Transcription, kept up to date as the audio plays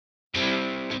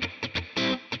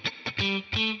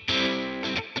Welcome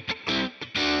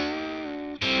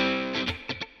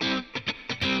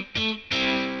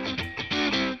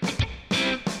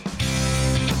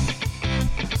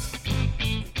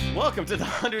to the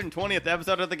 120th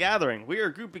episode of The Gathering. We are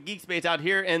a group of geeks based out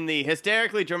here in the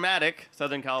hysterically dramatic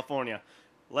Southern California.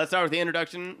 Let's start with the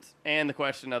introductions and the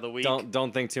question of the week.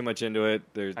 Don't think too much into it.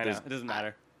 I know, it doesn't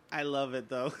matter. I love it,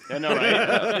 though. I know,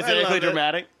 right? Hysterically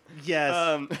dramatic. Yes.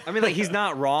 I mean, like, he's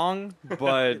not wrong,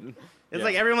 but... It's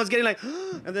like everyone's getting like,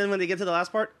 and then when they get to the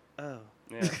last part, oh.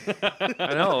 Yeah.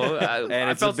 I know. And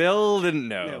it's a build and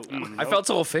no. I felt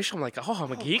so official. I'm like, oh, I'm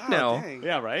a geek now. Dang.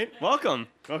 Yeah, right? Welcome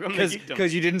to Geekdom.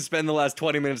 Because you didn't spend the last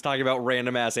 20 minutes talking about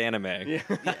random-ass anime. Yeah.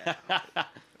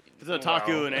 It's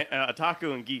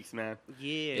otaku and geeks, man.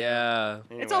 Yeah.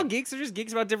 Anyway. It's all geeks. They're just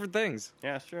geeks about different things.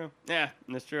 Yeah, that's true. Yeah,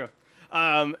 that's true.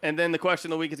 And then the question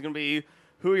of the week is going to be,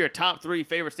 who are your top 3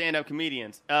 favorite stand-up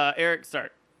comedians? Eric,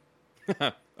 start.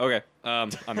 Okay.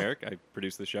 I'm Eric. I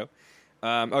produce the show.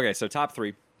 Okay, so top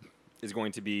 3 is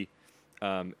going to be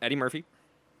Eddie Murphy.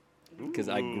 Because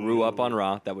I grew up on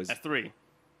Raw. That's 3.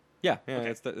 Yeah, Okay.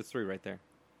 it's 3 right there.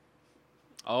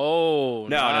 Oh,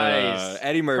 No, nice. no.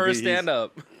 Eddie Murphy. First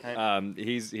stand-up.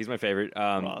 He's my favorite.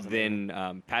 Then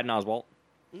Patton Oswalt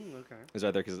Okay. is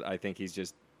right there because I think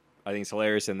he's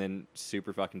hilarious and then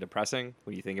super fucking depressing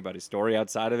when you think about his story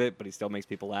outside of it, but he still makes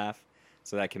people laugh.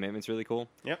 So that commitment's really cool.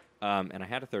 Yep. And I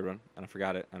had a third one, and I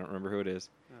forgot it. I don't remember who it is.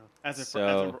 They're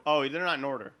not in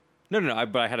order. No.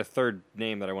 But I had a third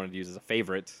name that I wanted to use as a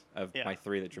favorite of my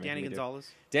 3 that drew me. Danny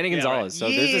Gonzalez. Danny Yeah, Gonzalez. right.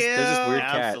 So there's this weird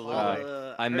Absolutely.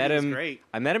 cat. I met him. Great.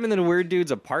 I met him in the weird dude's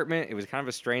apartment. It was kind of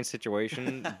a strange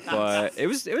situation, but it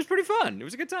was pretty fun. It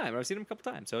was a good time. I've seen him a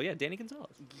couple times. So yeah, Danny Gonzalez.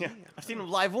 Yeah. I've seen him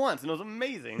live once, and it was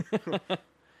amazing.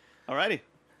 Alrighty.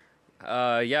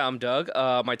 Yeah, I'm Doug.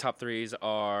 My top 3s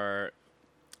are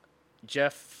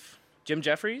Jim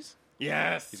Jeffries.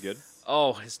 Yes. He's good.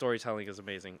 Oh, his storytelling is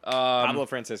amazing. Pablo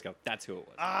Francisco. That's who it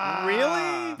was.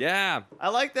 Really? Yeah. I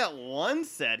like that one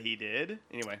set he did.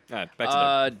 Anyway. All right, back to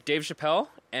Doug. Dave Chappelle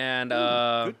and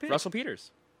good pick. Russell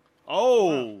Peters.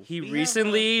 Oh. He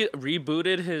recently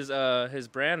rebooted his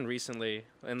brand recently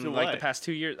in To like what? the past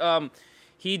 2 years.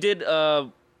 He did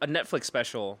a Netflix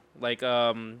special. Like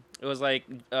it was like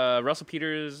Russell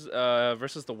Peters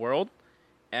versus the world,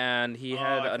 and he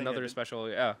had I think I another did. special.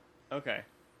 Yeah, Okay.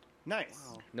 Nice.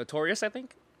 Wow. Notorious, I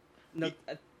think. No,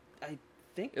 I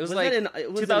think It was that like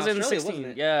it was in Australia, 2016. wasn't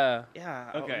it? Yeah, Yeah.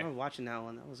 Okay. I remember watching that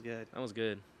one. That was good. that was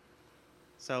good.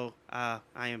 So I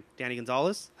am Danny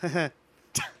Gonzalez. I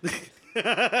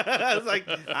was like,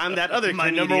 I'm that other. My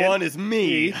comedian. number 1 is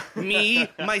me. me,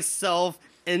 myself,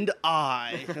 and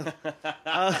I.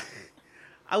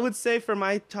 I would say for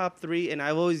my top 3, and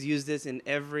I've always used this in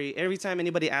every time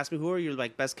anybody asks me who are your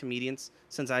like best comedians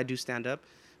since I do stand up.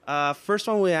 First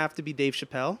one would have to be Dave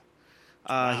Chappelle.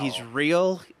 He's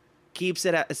real,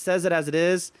 says it as it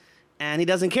is, and he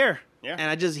doesn't care. Yeah.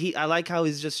 And I like how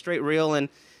he's just straight real, and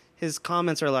his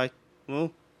comments are like,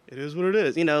 well, it is what it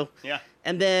is, you know. Yeah.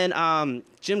 And then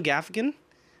Jim Gaffigan,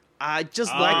 I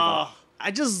just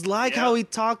like how he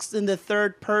talks in the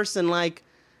third person, like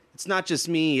it's not just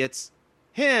me, it's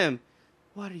him.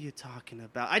 What are you talking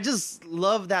about? I just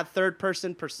love that third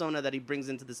person persona that he brings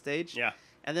into the stage. Yeah.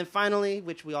 And then finally,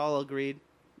 which we all agreed,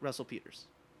 Russell Peters.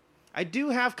 I do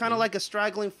have kind of like a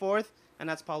straggling fourth, and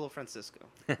that's Pablo Francisco.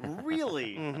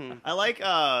 Really? Mm-hmm. I like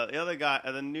the other guy,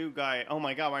 the new guy. Oh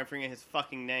my god, why am I forgetting his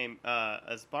fucking name?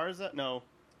 Esparza? No.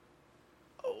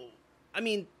 Oh. I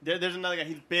mean, There's another guy.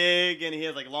 He's big and he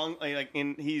has like long,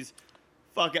 and he's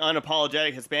fucking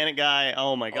unapologetic Hispanic guy.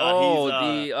 Oh my god.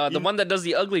 Oh, He's, the one that does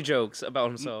the ugly jokes about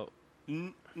himself.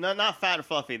 not fat or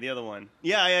fluffy. The other one.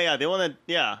 Yeah. The one that.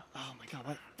 Yeah. Oh my god.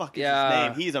 What the fuck is Yeah.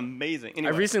 his name? He's amazing.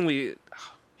 Anyway, I recently.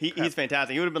 he's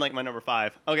fantastic. He would have been like my number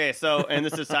 5. Okay. So and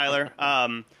this is Tyler.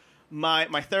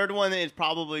 My third one is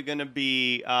probably gonna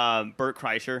be Bert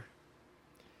Kreischer.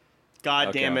 God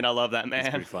Okay. damn it, I love that man. That's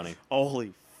pretty funny.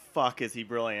 Holy fuck, is he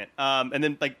brilliant? And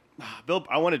then like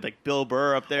I wanted like Bill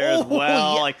Burr up there as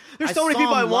well. yeah. Like There's I so many saw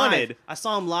people I him wanted. live. I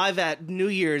saw him live at New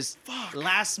Year's.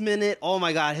 Last minute. Oh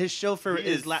my god, his show for He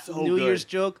his is so New good. Year's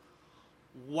joke.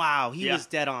 Wow, he Yeah. was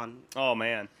dead on. Oh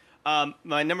man.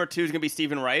 My number 2 is gonna be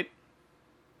Stephen Wright.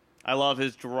 I love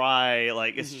his dry,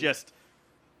 like it's just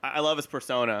I love his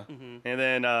persona. And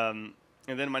then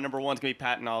my number 1 is gonna be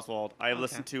Patton Oswalt. I've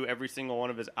listened to every single one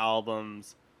of his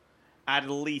albums at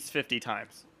least 50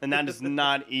 times. And that is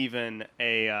not even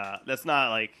that's not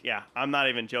like, I'm not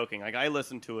even joking. Like I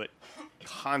listen to it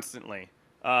constantly.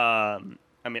 I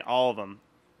mean, all of them.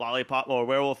 Lollipop or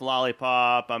Werewolf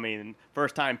Lollipop. I mean,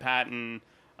 First Time Patton,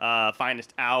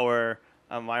 Finest Hour.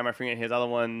 Why am I forgetting his other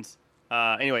ones?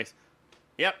 Anyways,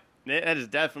 Yep, that is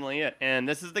definitely it. And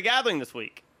this is the gathering this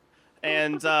week.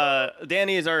 And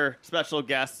Danny is our special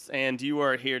guest, and you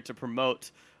are here to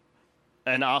promote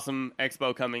an awesome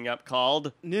expo coming up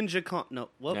called Ninja Con. No,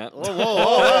 whoa, Yep. whoa, whoa,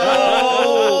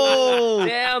 whoa, whoa.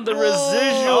 Damn, the residual.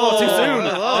 Oh, too soon.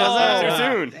 Oh, Too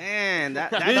soon. Man,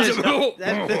 that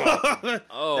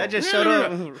Oh. just showed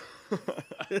up.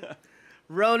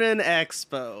 Ronin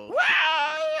Expo.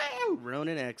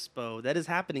 Ronin Expo. That is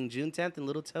happening June 10th in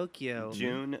Little Tokyo.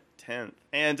 June 10th.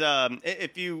 And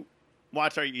if you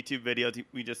watch our YouTube videos,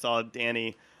 we just saw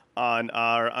Danny on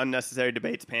our unnecessary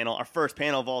debates panel, our first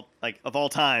panel of all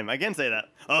time. I can say that,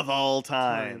 of all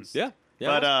time. Yeah.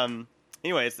 But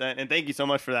anyways, and thank you so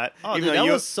much for that. Oh, dude, that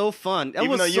was so fun. That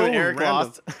even was though so you and Eric random.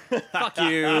 lost. Fuck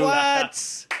you.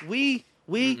 What?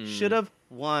 We should have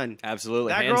won.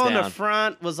 Absolutely. That Hands girl in down. the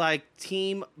front was like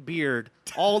Team Beard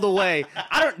all the way.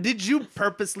 Did you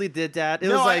purposely did that? It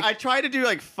No, was like I tried to do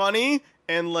like funny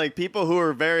and like people who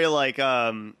are very like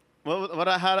what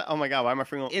I had. Oh my god, why am I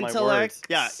forgetting my words? Intellect.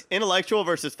 Yeah, intellectual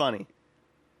versus funny.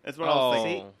 That's what I was Oh.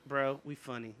 thinking. See, bro, we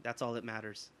funny. That's all that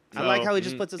matters. I So, like how he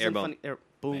just puts us in airbone. funny.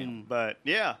 Boom. But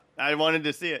yeah, I wanted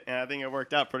to see it, and I think it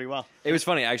worked out pretty well. It was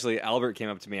funny actually. Albert came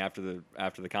up to me after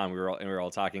the con. We were all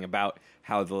talking about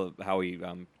how he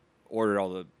ordered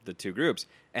all the two groups,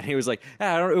 and he was like,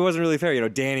 it wasn't really fair.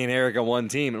 Danny and Eric on one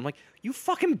team. And I'm like, you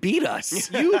fucking beat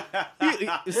us. You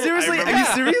seriously? I Are you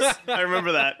serious? I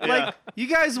remember that. Yeah. Like you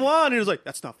guys won. And he was like,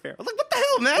 that's not fair. I was like, what the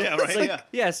hell, man? Yeah, It's right. like,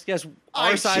 Yeah. yes,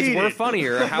 I our sides were cheated.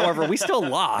 funnier. However, we still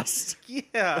lost.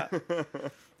 yeah.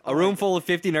 A room full of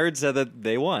 50 nerds said that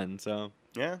they won. So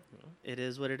Yeah. It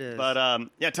is what it is. But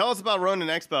yeah, tell us about Ronin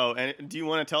Expo, and do you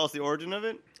want to tell us the origin of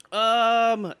it?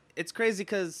 It's crazy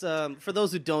because for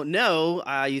those who don't know,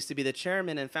 I used to be the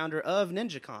chairman and founder of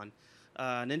NinjaCon.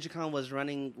 NinjaCon was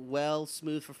running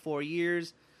smooth for 4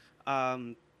 years. A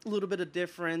little bit of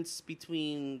difference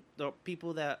between the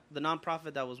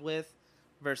nonprofit that was with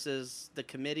versus the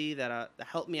committee that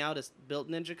helped me out as built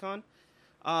NinjaCon.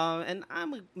 And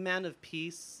I'm a man of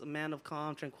peace, a man of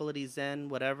calm, tranquility, zen,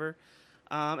 whatever.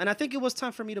 And I think it was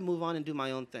time for me to move on and do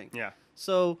my own thing. Yeah.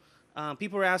 So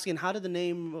people were asking, how did the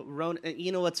name Ronin?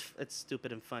 You know what's it's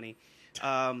stupid and funny.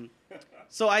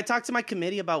 So I talked to my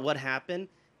committee about what happened,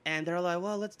 and they're like,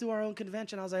 well, let's do our own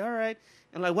convention. I was like, all right.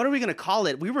 And like, what are we going to call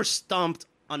it? We were stumped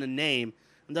on a name.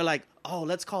 And they're like, oh,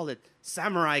 let's call it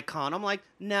Samurai Con. I'm like,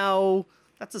 no,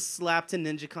 that's a slap to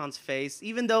NinjaCon's face.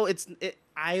 Even though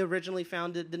I originally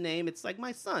founded the name, it's like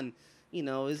my son,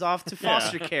 is off to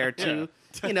foster care to,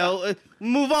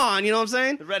 move on. You know what I'm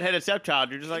saying? The redheaded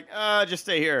stepchild. You're just like, just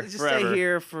stay here Just forever. stay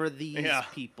here for these Yeah.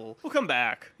 people. We'll come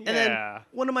back. And then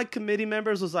one of my committee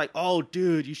members was like, oh,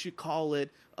 dude, you should call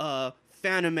it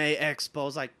Fanime Expo. I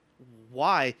was like,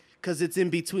 why? Because it's in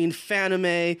between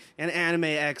Fanime and Anime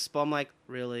Expo. I'm like,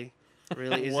 really?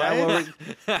 Really? Is that what we...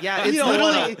 Yeah, it's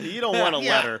literally... You don't want a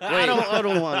letter. I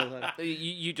don't want a letter.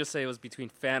 You just say it was between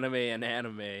Fanime and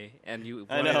anime, and you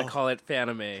I wanted know. to call it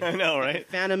Fanime. I know, right?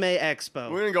 Fanime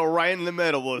Expo. We're gonna go right in the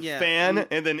middle with Yeah. fan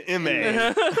and then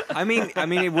MA. I mean,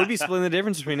 it would be splitting the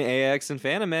difference between AX and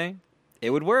Fanime.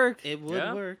 It would work. It would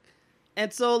Yeah. work.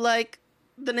 And so, like,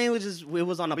 the name was just... It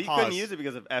was on a But you pause. couldn't use it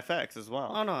because of FX as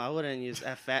well. Oh, no, I wouldn't use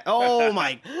FX. Oh,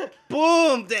 my...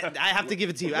 Boom! I have to give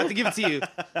it to you.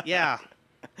 Yeah.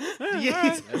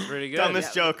 Yeah. That's pretty good.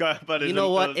 Dumbest joke, but You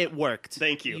know what? It worked.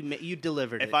 Thank you. You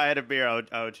delivered it. If I had a beer,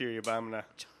 I would cheer you, but I'm gonna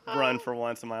run for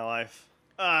once in my life.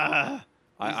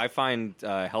 I find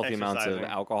healthy amounts of Exercising.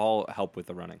 alcohol help with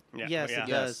the running. Yeah, Yes, yeah. it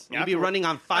does. Yeah. You'll be running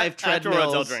on 5 Afterwards,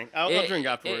 treadmills. I'll drink. I'll drink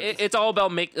afterwards. It's all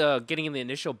about getting the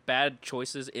initial bad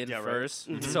choices in Yeah, right. first.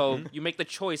 So you make the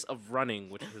choice of running,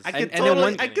 which is I could and then totally,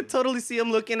 one- I could totally see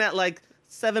him looking at like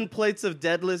 7 plates of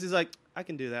deadlifts. He's like, I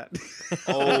can do that.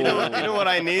 Oh, you know what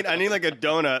I need? I need like a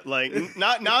donut, like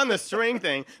not on the string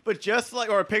thing, but just like,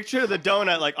 or a picture of the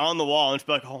donut like on the wall, and just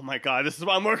be like, oh my god, this is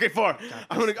what I'm working for.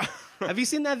 I'm gonna go. Have you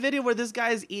seen that video where this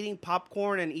guy's eating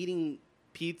popcorn and eating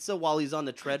pizza while he's on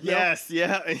the treadmill? Yes,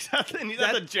 yeah. He's at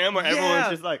the gym where Yeah. everyone's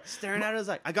just like staring at us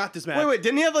like, I got this, man. Wait,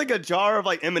 didn't he have like a jar of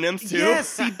like M&Ms too?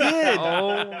 Yes, he did.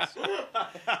 oh,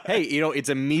 Hey, it's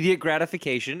immediate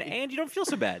gratification, and you don't feel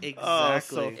so bad.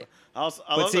 Exactly. I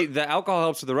But love see, that- the alcohol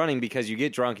helps with the running because you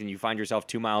get drunk and you find yourself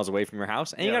 2 miles away from your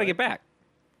house, and you Yeah, got to right. get back.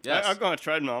 yes. I'm going to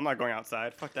treadmill. I'm not going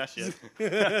outside. Fuck that shit.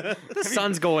 The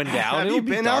sun's going down. Have It'll you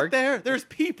be been dark. out there? There's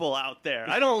people out there.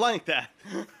 I don't like that.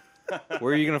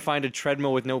 Where are you going to find a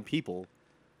treadmill with no people?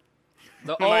 In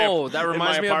that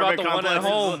reminds my me about apartment the one at complex,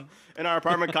 home. in our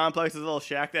apartment complex, there's a little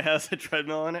shack that has a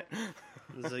treadmill in it.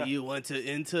 He's like, you went to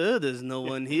Inter? There's no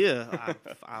one here.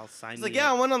 I'll sign He's you. like, yeah,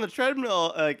 I went on the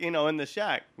treadmill, in the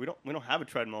shack. We don't have a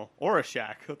treadmill or a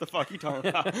shack. What the fuck are you talking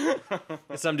about?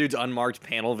 Some dude's unmarked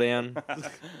panel van.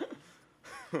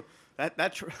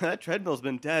 that treadmill's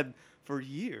been dead for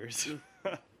years.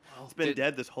 It's been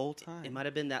dead this whole time. It might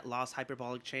have been that lost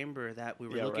hyperbolic chamber that we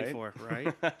were Yeah, looking right?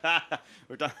 for, right?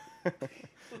 We're done.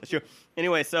 That's true.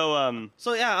 Anyway, so On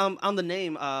the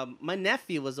name, my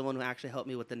nephew was the one who actually helped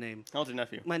me with the name. how old's your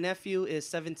nephew? My nephew is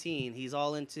 17. He's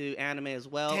all into anime as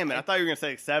well. Damn it! I thought you were gonna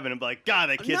say 7 and be like, God,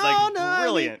 that kid's no,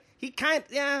 brilliant.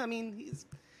 I mean, he's.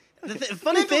 The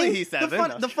funny Mentally, thing, he's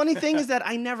 7. the funny thing is that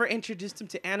I never introduced him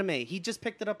to anime. He just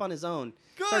picked it up on his own.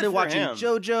 Good Started for watching him.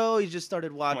 JoJo. He just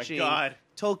started watching God.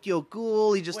 Tokyo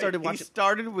Ghoul. He just Wait, started he watching.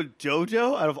 started with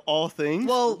JoJo out of all things.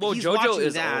 Well, he's JoJo watching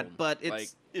is that, old. but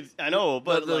it's Like, I know,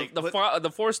 but the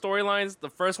 4 storylines. The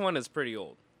first one is pretty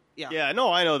old. yeah,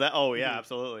 no, I know that. Oh yeah,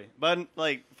 absolutely. But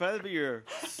like, for that to be your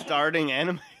starting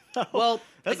anime, though, Well,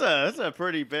 that's a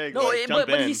pretty big. No, jump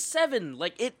but in. he's 7.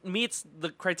 Like it meets the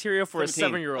criteria for 17.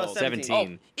 a 7-year-old. Oh,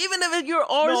 17. Even if you're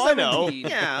all No, I know. 17.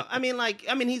 yeah. I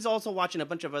mean, he's also watching a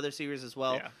bunch of other series as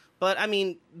well. Yeah. But I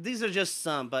mean, these are just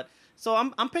some. But so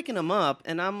I'm picking him up,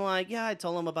 and I'm like, yeah, I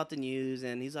told him about the news,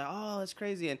 and he's like, oh, that's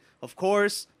crazy. And of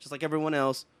course, just like everyone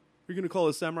else, you're gonna call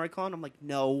it Samurai Con? I'm like,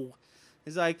 no.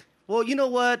 He's like, well, you know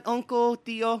what, Uncle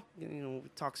Tio, we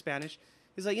talk Spanish.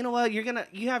 He's like, you know what, you're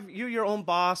your own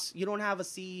boss. You don't have a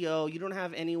CEO. You don't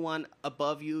have anyone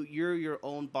above you. You're your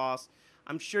own boss.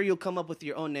 I'm sure you'll come up with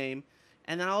your own name.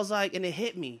 And then I was like, and it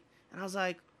hit me. And I was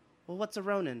like, well, what's a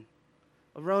Ronin?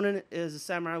 A Ronin is a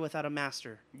samurai without a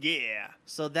master. Yeah,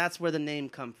 So that's where the name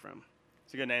come from.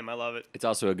 it's a good name. I love it. It's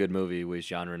also a good movie with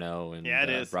Jean Reno and Yeah, it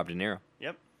is. Robert De Niro.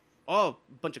 Yep. Oh,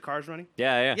 a bunch of cars running?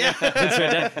 Yeah. Yeah. It's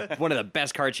fantastic. One of the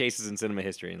best car chases in cinema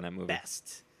history in that movie.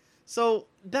 Best. So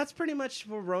that's pretty much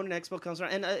where Ronin Expo comes from.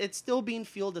 And it's still being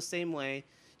fueled the same way.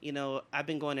 I've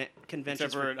been going to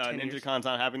conventions Except for 10 years. NinjaCon's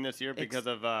not happening this year because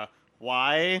of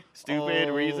why? Stupid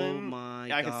reason. Oh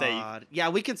my I can say God. Yeah,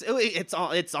 we can.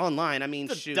 It's online. I mean,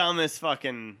 it's the shoot. dumbest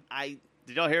fucking.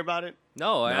 Did y'all hear about it?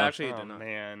 No, I No. actually Oh did not.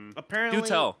 man. Apparently, Do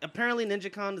tell. Apparently,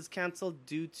 NinjaCon is canceled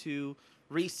due to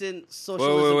recent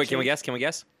socialism. Wait. Can we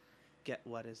guess? Get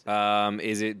what is it?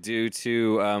 Is it due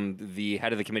to the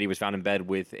head of the committee was found in bed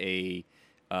with a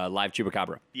live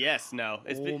chupacabra? Yes. No.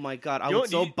 Oh my God! I You know- would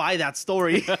so you- buy that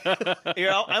story.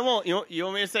 Here, I won't. You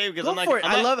want me to say it because Go I'm not. for it.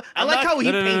 I'm not- I I'm like not- how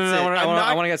he paints it. I want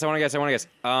to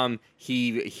guess.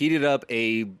 He heated up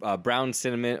a brown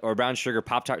cinnamon or brown sugar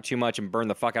Pop Tart too much and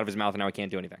burned the fuck out of his mouth, and now he can't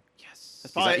do anything. Yes.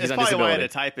 It's probably, he's it's on probably why I had to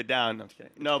disability. type it down. No, I'm just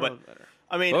kidding. No, but Probably better.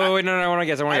 I mean, Wait, no, I want to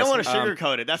guess. I don't want to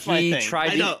sugarcoat it. That's my he thing. tried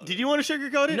I to- know. Did you want to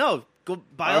sugarcoat it? No, go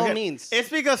by all Okay. means. It's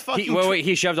because fucking.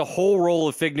 He shoved a whole roll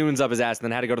of fig Newtons up his ass and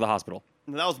then had to go to the hospital.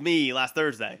 That was me last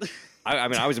Thursday. I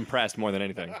mean, I was impressed more than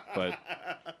anything, but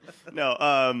No.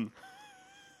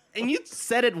 And you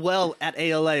said it well at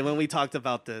ALA when we talked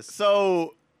about this.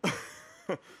 So,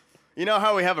 you know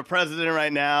how we have a president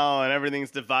right now and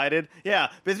everything's divided? Yeah,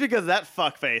 but it's because that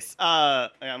fuckface. I'm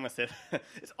gonna say it.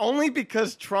 It's only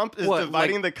because Trump is What,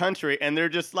 dividing like- the country, and they're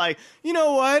just like, you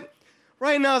know what?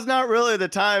 Right now is not really the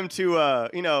time to,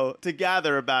 to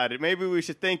gather about it. Maybe we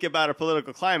should think about our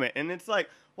political climate. And it's like,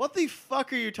 what the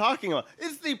fuck are you talking about?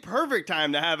 It's the perfect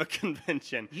time to have a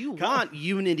convention. You Come- want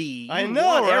unity. I You know,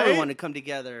 want right? everyone to come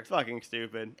together. It's fucking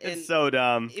stupid. And- It's so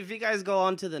dumb. If you guys go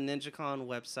onto the NinjaCon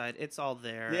website, it's all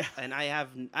there. Yeah. And I have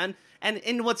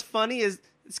and what's funny is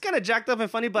it's kind of jacked up and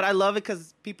funny, but I love it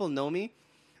because people know me.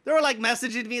 They were like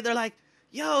messaging me. They're like,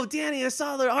 "Yo, Danny, I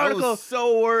saw the I article." was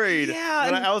so worried. Yeah,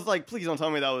 And and- I was like, please don't tell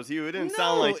me that was you. It didn't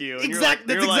sound like you. And you're Exactly. like-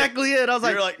 That's you're like- exactly it. I was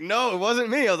like, you're like, no, it wasn't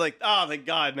me. I was like, oh, thank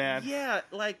God, man. yeah,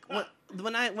 like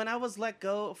when I was let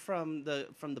go from the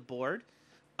board,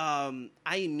 I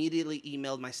immediately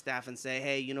emailed my staff and say,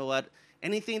 hey, you know what?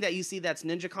 Anything that you see that's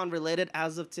NinjaCon related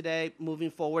as of today,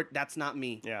 moving forward, that's not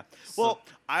me. Yeah. Well,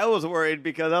 I was worried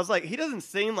because I was like, he doesn't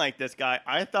seem like this guy.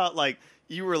 I thought like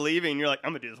you were leaving. You're like, I'm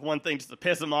gonna do this one thing just to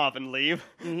piss him off and leave.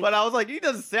 Mm-hmm. But I was like, he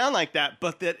doesn't sound like that.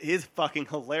 But that is fucking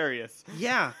hilarious.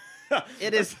 Yeah,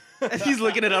 it is. He's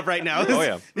looking it up right now. Oh,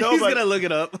 yeah. No, He's but- gonna look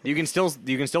it up. you can still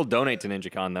donate to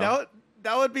NinjaCon though.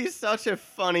 That would be such a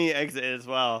funny exit as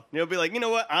well. You'll be like, you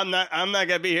know what? I'm not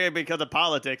gonna be here because of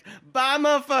politics. Bye,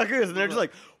 motherfuckers. And they're just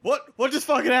like, what just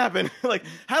fucking happened? Like,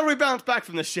 how do we bounce back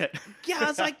from this shit? Yeah, I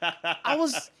was like,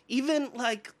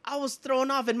 I was thrown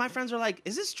off, and my friends were like,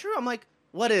 "Is this true?" I'm like,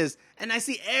 "What is?" And I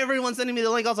see everyone sending me the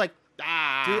link. I was like, Dude,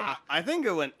 I think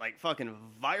it went like fucking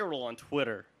viral on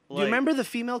Twitter. "Do you remember the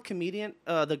female comedian,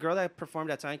 the girl that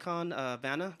performed at TinyCon,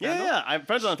 Vanna?" Yeah, Vandal? yeah. I'm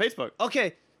friends on Facebook.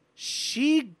 Okay,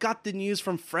 she got the news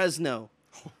from Fresno.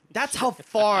 That's how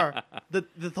far the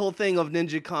whole thing of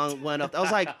NinjaCon went up. I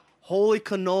was like, holy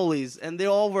cannolis. And they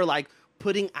all were like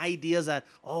putting ideas that,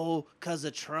 because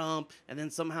of Trump. And then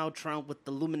somehow Trump with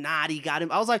the Illuminati got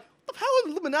him. I was like, how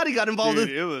the Illuminati got involved?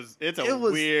 Dude, it's a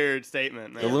weird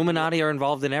statement, man. The Illuminati are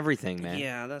involved in everything, man.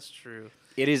 Yeah, that's true.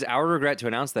 It is our regret to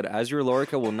announce that Azure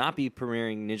Lorica will not be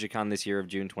premiering NinjaCon this year of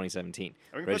June 2017.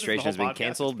 Registration has been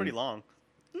canceled. It's pretty long.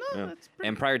 No, that's pretty...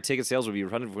 And prior ticket sales will be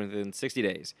refunded within 60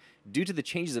 days. Due to the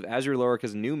changes of Azure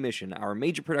Lorica's new mission, our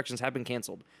major productions have been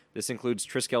canceled. This includes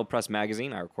Triskel Press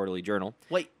Magazine, our quarterly journal.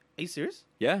 Wait, are you serious?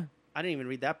 Yeah. I didn't even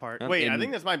read that part. Wait, I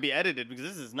think this might be edited because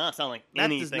this does not sound like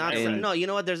anything. No, you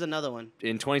know what? There's another one.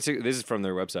 In 26, this is from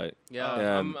their website. Yeah,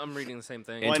 I'm reading the same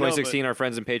thing. In 2016, our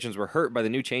friends and patrons were hurt by the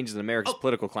new changes in America's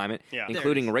political climate,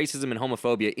 including racism and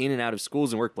homophobia in and out of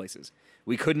schools and workplaces.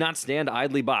 We could not stand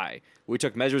idly by. We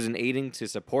took measures in aiding to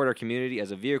support our community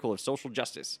as a vehicle of social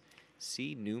justice.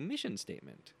 See new mission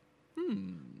statement.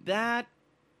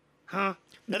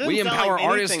 We empower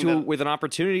artists with an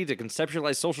opportunity to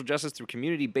conceptualize social justice through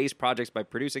community-based projects by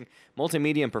producing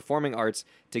multimedia and performing arts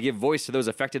to give voice to those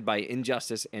affected by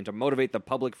injustice and to motivate the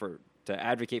public to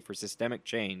advocate for systemic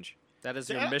change. That is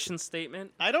your mission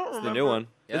statement? I don't remember. The new one.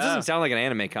 Yeah. This doesn't sound like an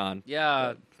anime con.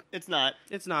 Yeah. It's not.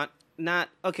 It's not.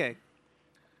 Okay.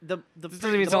 The doesn't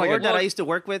even sound like board that I used to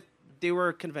work with, they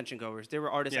were convention goers. They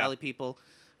were Artist Alley people.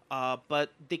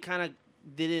 But they kind of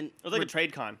didn't... It was like a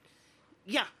trade con.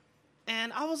 Yeah.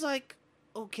 And I was like,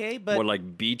 okay, but... More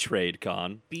like B-Trade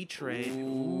Con. B-Trade.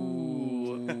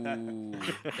 Ooh.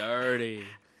 Dirty.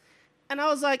 And I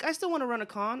was like, I still want to run a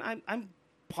con. I'm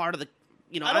part of the...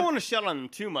 I don't want to shut on them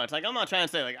too much. Like, I'm not trying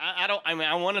to say, like,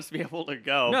 I want us to be able to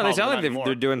go. No, they sound like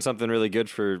they're doing something really good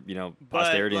for,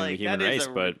 posterity and the human race,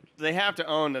 but... They have to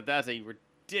own that that's a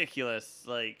ridiculous,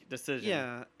 decision.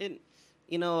 Yeah. And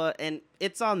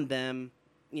it's on them.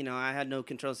 I had no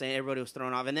control saying everybody was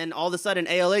thrown off. And then all of a sudden,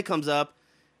 ALA comes up.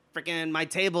 Freaking my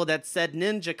table that said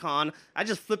NinjaCon. I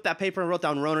just flipped that paper and wrote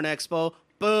down Ronin Expo.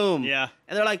 Boom. Yeah.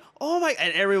 And they're like, oh my...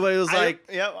 And everybody was like...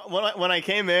 Yeah, when I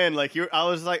came in, I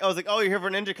was like, oh, you're here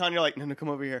for NinjaCon? You're like, no, come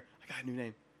over here. I got a new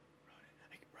name.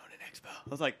 Ronin Expo. I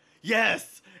was like,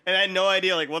 yes! And I had no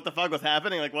idea, what the fuck was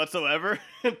happening, whatsoever.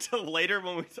 Until later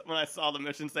when I saw the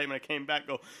mission statement, I came back and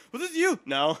go, was this you?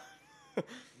 No.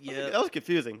 Yeah, that was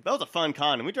confusing. That was a fun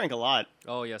con, and we drank a lot.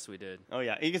 Oh, yes, we did. Oh,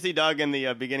 yeah. You can see Doug in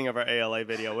the beginning of our ALA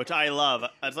video, which I love.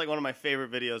 It's one of my favorite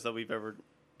videos that we've ever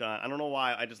done. I don't know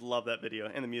why. I just love that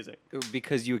video and the music.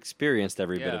 Because you experienced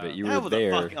every bit of it. You were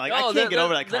there. I can't get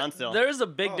over that con still. There's a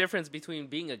big difference between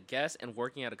being a guest and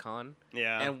working at a con.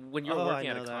 Yeah. And when you're working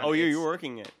at a con. Oh, you were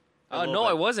working it. No,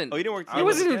 I wasn't. Oh, you didn't work.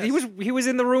 He was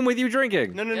in the room with you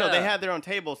drinking. No. Yeah. They had their own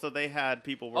table, so they had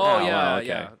people working. Oh yeah,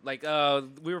 okay. yeah.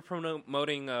 We were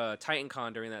promoting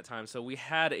TitanCon during that time, so we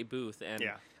had a booth and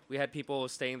we had people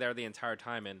staying there the entire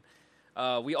time,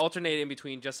 and we alternated in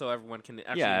between just so everyone can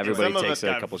actually. Yeah, everybody some takes of us a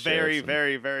got couple very, shares.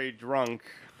 very, very drunk.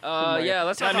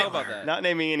 Let's not talk about that. Not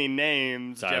naming any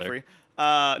names, Tyler. Jeffrey.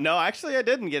 No, actually, I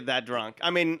didn't get that drunk. I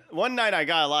mean, one night I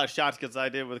got a lot of shots because I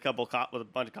did with a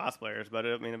bunch of cosplayers. But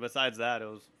besides that, it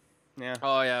was, yeah.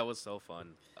 Oh yeah, it was so fun,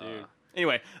 dude.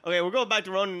 Anyway, okay, we're going back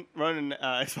to Ronin.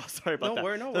 Sorry about that.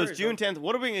 No so worries. it's June 10th.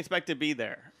 What do we expect to be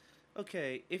there?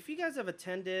 Okay, if you guys have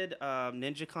attended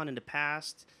NinjaCon in the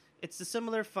past, it's a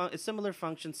similar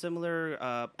function,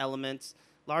 similar elements,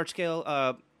 large scale.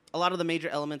 A lot of the major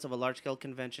elements of a large scale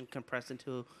convention compressed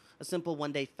into a simple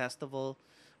one-day festival.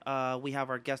 We have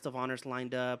our guest of honors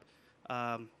lined up.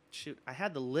 I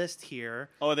had the list here.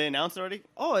 Oh, are they announced already?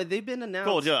 Oh, they've been announced.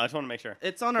 Cool, Joe. I just want to make sure.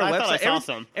 It's on our I website. Thought I saw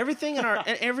some. Everything on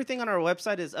our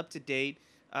website is up to date.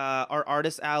 Our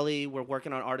Artist Alley, we're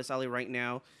working on Artist Alley right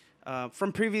now.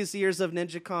 From previous years of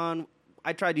NinjaCon,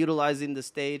 I tried utilizing the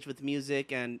stage with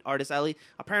music and Artist Alley.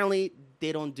 Apparently,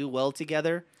 they don't do well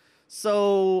together.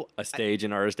 So a stage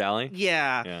in Artist Alley?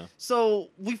 Yeah. So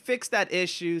we fixed that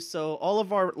issue. So all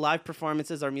of our live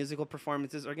performances, our musical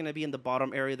performances, are going to be in the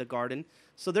bottom area of the garden.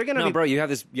 So they're going to be... No, bro, you have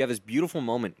this beautiful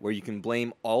moment where you can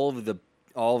blame all of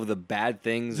the bad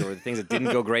things or the things that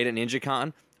didn't go great at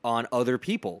NinjaCon on other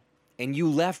people. And you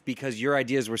left because your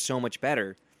ideas were so much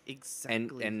better.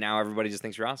 Exactly. And now everybody just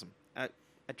thinks you're awesome.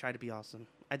 I try to be awesome.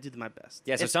 I do my best.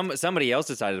 Yeah, so somebody else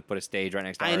decided to put a stage right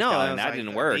next to I Artist know, Alley, I and was that like,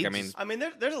 didn't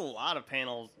work. There's a lot of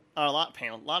panels, a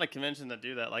lot of conventions that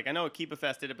do that. I know Keep a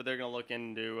Fest did it, but they're going to look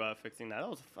into fixing that. That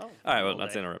was fun. All right, well,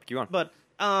 let's interrupt. Keep on. But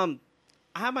I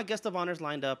have my guest of honors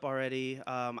lined up already.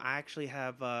 I actually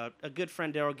have a good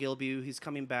friend, Daryl Gilby. He's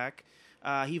coming back.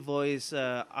 He voiced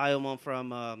Iomon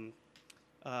from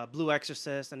Blue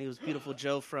Exorcist, and he was Beautiful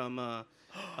Joe from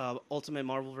Ultimate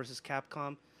Marvel vs.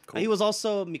 Capcom. Cool. He was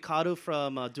also Mikado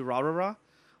from Durarara.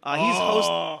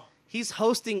 He's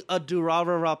hosting a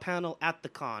Durarara panel at the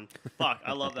con. Fuck,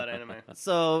 I love that anime.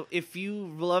 So if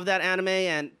you love that anime,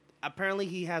 and apparently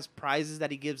he has prizes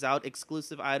that he gives out,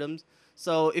 exclusive items.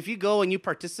 So if you go and you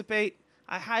participate,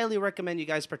 I highly recommend you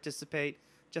guys participate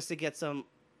just to get some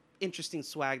interesting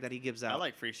swag that he gives out. I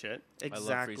like free shit.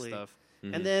 Exactly. I love free stuff.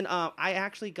 Mm-hmm. And then I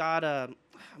actually got I'm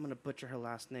gonna butcher her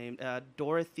last name.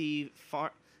 Dorothy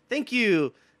Farn. Thank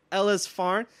you, Ellis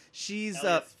Farn. She's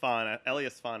Elias Fawn,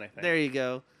 I think. There you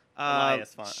go.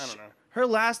 Elias Fawn. I don't know. Her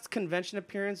last convention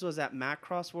appearance was at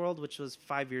Macross World, which was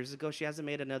 5 years ago. She hasn't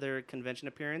made another convention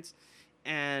appearance.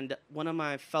 And one of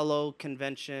my fellow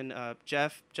convention,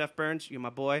 Jeff Burns, you're my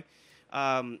boy.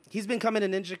 He's been coming to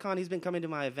NinjaCon. He's been coming to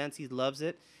my events. He loves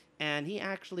it. And he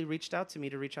actually reached out to me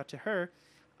to reach out to her.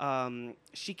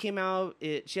 She came out.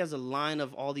 She has a line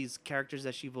of all these characters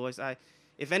that she voiced.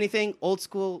 If anything, old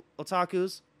school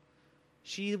otakus.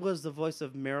 She was the voice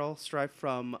of Meryl Streep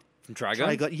from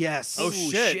Trigun? Yes. Oh,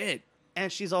 shit.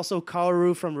 And she's also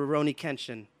Kaoru from Rurouni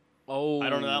Kenshin. Oh, I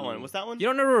don't know that one. What's that one? You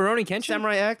don't know Ronin Kenshin?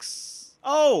 Samurai X.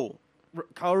 Oh,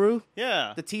 Kaoru,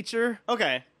 yeah. the teacher.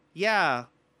 Okay. Yeah.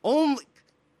 Only.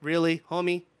 Really,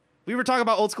 homie? We were talking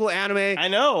about old school anime. I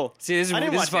know. See, this I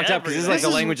didn't is watch fucked up because this is everything.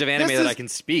 like the language of anime that I can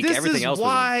speak. This Everything is else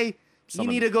why you something.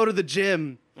 need to go to the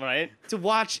gym Right? to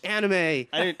watch anime.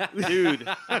 Dude,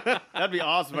 that'd be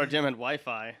awesome if our gym had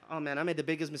Wi-Fi. Oh man, I made the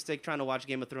biggest mistake trying to watch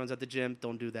Game of Thrones at the gym.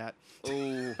 Don't do that. was.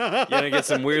 You're gonna get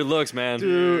some weird looks, man.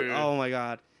 Dude, oh my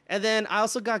god. And then I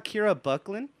also got Kira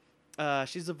Buckland.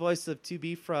 She's the voice of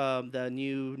 2B from the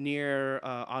new Nier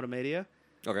Automata.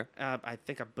 Okay. I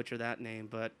think I butchered that name,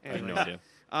 but I have anyway. no idea.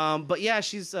 But yeah,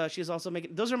 she's also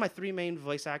making. Those are my three main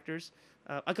voice actors.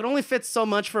 I could only fit so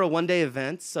much for a one-day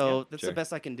event, so Yeah, that's sure. the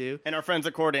best I can do. And our friends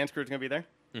at Core Dance Crew is going to be there.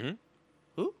 Mm-hmm.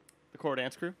 Who? The Core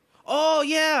Dance Crew. Oh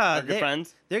yeah, Our good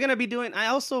friends. They're gonna be doing. I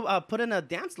also put in a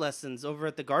dance lessons over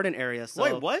at the garden area. So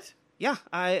Wait, what? Yeah,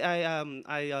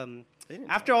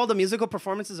 after all the musical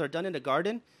performances are done in the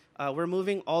garden, we're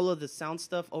moving all of the sound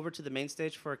stuff over to the main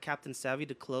stage for Captain Savvy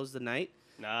to close the night.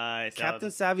 Nice. Captain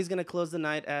Savvy's going to close the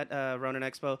night at Ronin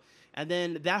Expo. And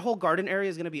then that whole garden area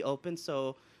is going to be open.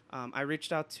 So I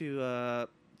reached out to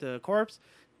the corps,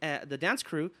 the dance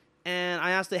crew, and I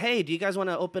asked them, hey, do you guys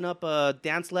want to open up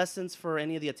dance lessons for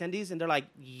any of the attendees? And they're like,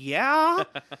 yeah.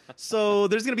 So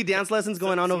there's going to be dance lessons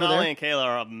going on over there. Sonali and Kayla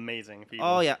are amazing people.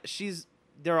 Oh, yeah.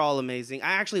 They're all amazing.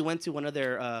 I actually went to one of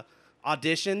their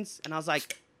auditions, and I was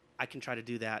like, I can try to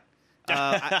do that.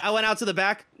 I went out to the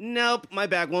back. Nope, my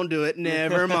back won't do it.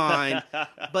 Never mind.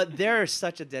 But they're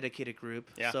such a dedicated group.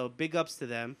 Yeah. So big ups to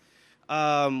them.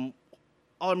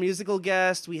 Our musical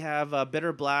guests, we have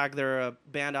Bitter Black. They're a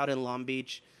band out in Long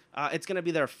Beach. It's going to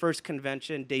be their first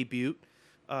convention debut,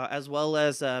 as well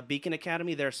as Beacon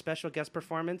Academy, their special guest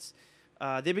performance.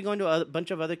 They've been going to a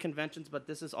bunch of other conventions, but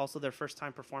this is also their first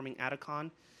time performing at a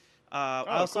con. I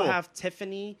also cool. have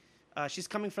Tiffany. She's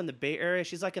coming from the Bay Area.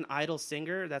 She's like an idol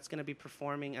singer that's going to be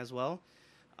performing as well.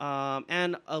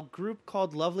 And a group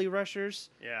called Lovely Rushers.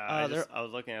 Yeah, I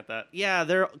was looking at that. Yeah,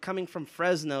 they're coming from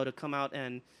Fresno to come out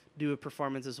and do a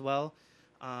performance as well.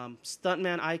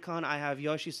 Stuntman icon, I have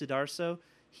Yoshi Sudarso.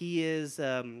 He is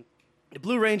the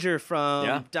Blue Ranger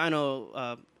from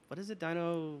Dino... what is it?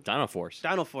 Dino Force.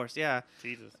 Dino Force, yeah.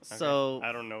 Jesus. Okay. So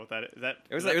I don't know what that is. That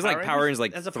It was like Power Rangers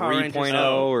like That's a Power Rangers.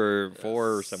 3.0 or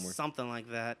 4 or somewhere. Something like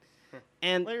that.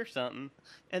 And Or something.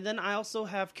 And then I also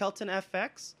have Kelton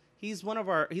FX. He's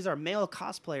our male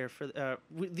cosplayer for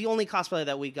the only cosplayer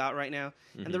that we got right now.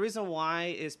 Mm-hmm. And the reason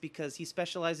why is because he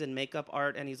specializes in makeup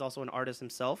art and he's also an artist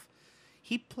himself.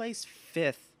 He placed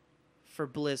 5th for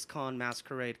BlizzCon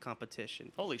Masquerade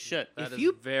competition. Holy shit. That If is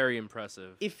you- very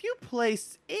impressive. If you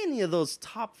place any of those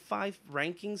top 5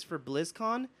 rankings for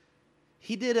BlizzCon,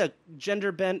 he did a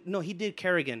gender bend. No, he did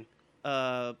Kerrigan.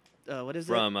 What is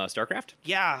it? From StarCraft?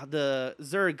 Yeah, the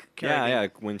Zerg Kerrigan. Yeah,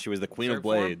 when she was the Queen of Zerg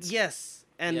form? Blades. Yes,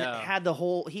 and Yeah. he had the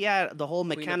whole of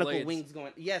mechanical Blades. wings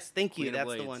going. Yes, thank you. Queen of That's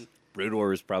the Blades. one. Brood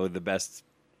War is probably the best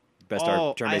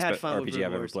I turn-based had fun with RPG Brood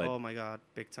I've ever Wars. played. Oh my god,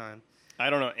 big time. I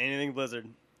don't know anything Blizzard.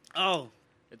 Oh,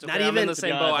 It's Not okay. I'm in even- the to same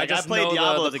To be boat. honest, I like, just played know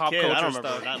Diablo the as a pop kid. culture I don't remember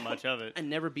stuff. that much of it. I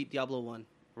never beat Diablo 1.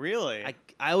 Really?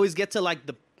 I always get to like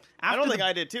the. I don't after think the-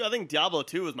 I did too. I think Diablo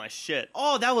 2 was my shit.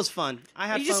 Oh, that was fun. I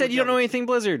had. You fun just said with you don't know Diablo. anything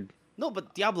Blizzard. No,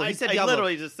 but Diablo. He I said Diablo.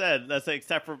 literally just said that's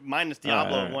except for minus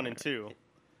Diablo Alright. 1 and 2.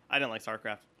 I didn't like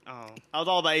StarCraft. Oh, I was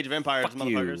all about Age of Empires, Fuck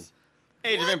you. motherfuckers.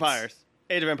 Age of Empires.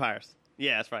 Age of Empires.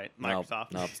 Yeah, that's right.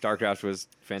 Microsoft. No, StarCraft was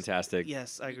fantastic.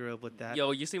 yes, I grew up with that.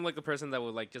 Yo, you seem like the person that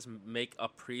would like just make a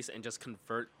priest and just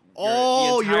convert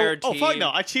Oh, the entire oh, fuck team.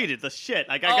 no! I cheated. The shit.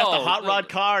 Like, I got the hot rod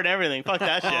car and everything. Fuck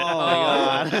that shit. Oh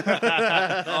my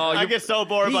god. I get so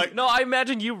bored. Like, No, I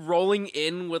imagine you rolling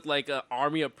in with like an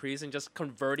army of priests and just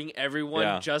converting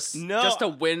everyone just to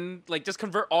win. Like, just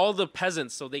convert all the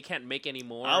peasants so they can't make any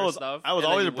more stuff. I was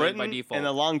and always then a you win by Briton default. and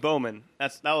a long bowman.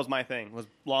 That was my thing. Was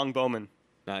long bowman.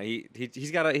 No,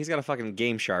 he's got a fucking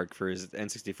Game Shark for his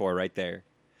N64 right there.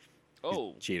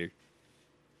 Oh, Cheater.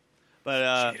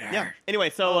 But yeah. Anyway,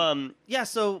 so Yeah,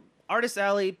 so Artist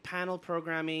Alley panel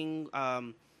programming.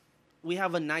 We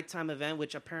have a nighttime event,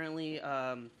 which apparently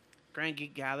Grand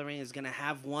Geek Gathering is going to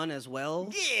have one as well.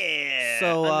 yeah.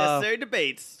 So, unnecessary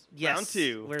debates. Yes, Round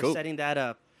 2. we're Cool. setting that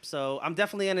up. So I'm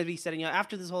definitely going to be setting up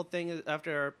after this whole thing.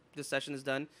 After this session is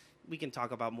done, we can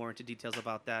talk about more into details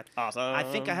about that. Awesome. I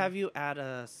think I have you at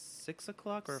 6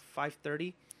 o'clock or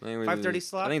 5:30. 5:30 5:30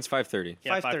 slot. I think it's 5:30.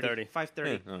 Yeah, 5:30.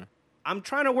 5:30. Yeah, I'm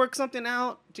trying to work something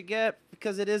out to get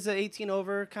because it is an 18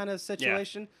 over kind of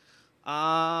situation.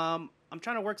 I'm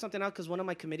trying to work something out because one of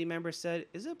my committee members said,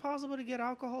 "Is it possible to get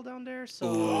alcohol down there?"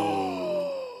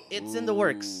 So it's in the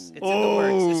works. It's in the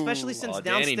works, especially since oh,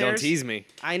 downstairs. Danny, don't tease me.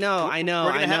 I know.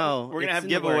 We're gonna have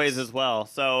It's in the giveaways works. as well.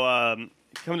 So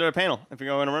come to our panel if you're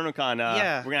going to RoninCon.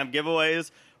 Yeah. We're gonna have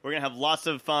giveaways. We're gonna have lots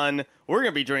of fun. We're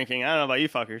gonna be drinking. I don't know about you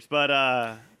fuckers, but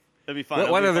it'll be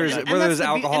fun. Whether It'll be there's fun. And whether that's there's the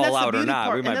alcohol and that's the allowed or beauty not,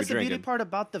 part- we might and be that's the drinking. beauty part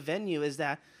about the venue is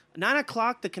that 9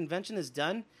 o'clock the convention is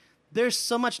done. There's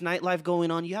so much nightlife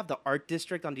going on. You have the art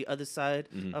district on the other side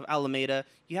of Alameda.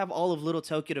 You have all of Little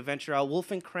Tokyo to venture out.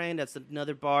 Wolf and Crane, that's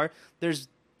another bar. There's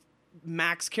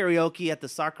Max Karaoke at the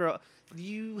Sakura.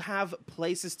 You have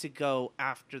places to go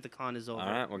after the con is over.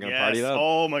 All right, we're gonna Yes. party it up.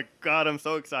 Oh my god, I'm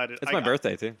so excited. It's my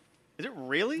birthday too, Is it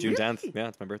really? June 10th. Yeah,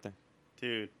 it's my birthday.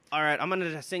 Dude. All right, I'm going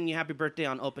to sing you happy birthday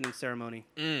on opening ceremony.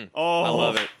 Oh, I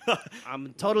love it.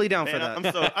 I'm totally down for Man,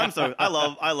 that. I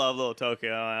love Little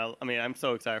Tokyo. I mean, I'm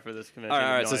so excited for this convention. All right.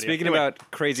 You have no So idea. speaking Anyway,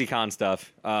 about crazy con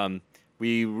stuff,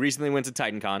 we recently went to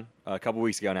TitanCon a couple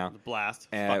weeks ago now. blast.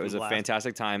 And it Fucking was a blast.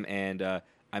 fantastic time, and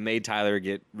I made Tyler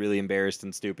get really embarrassed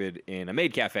and stupid in a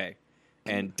maid cafe,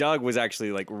 and Doug was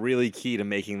actually like really key to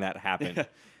making that happen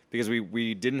because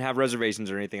we didn't have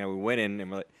reservations or anything, and we went in and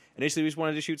we're like, initially we just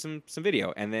wanted to shoot some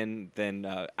video, and then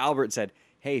Albert said,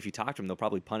 "Hey, if you talk to him, they'll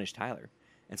probably punish Tyler,"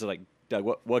 and so like, Doug,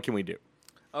 what can we do?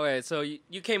 okay. So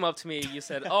you came up to me. You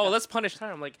said, "Oh, let's punish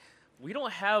Tyler." I'm like, we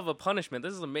don't have a punishment.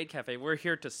 This is a maid cafe. We're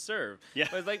here to serve. Yeah.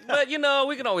 But it's like, but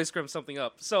we can always scrim something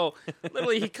up. So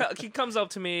literally, he comes up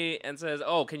to me and says,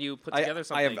 "Oh, can you put together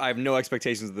something?" I have no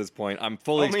expectations at this point. I'm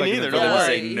fully Oh, me expecting neither. them Don't to worry.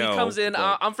 say he no. comes in.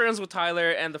 but- I'm friends with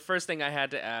Tyler, and the first thing I had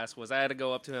to ask was I had to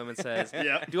go up to him and says,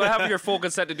 Yeah. "Do I have your full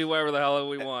consent to do whatever the hell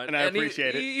we want?" And I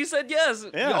appreciate it. He said yes.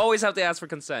 Yeah. You always have to ask for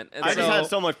consent. And I so, just had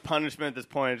so much punishment at this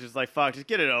point. It's just like, fuck, just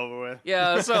get it over with.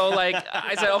 yeah, so like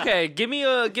I said, okay, give me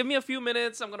a few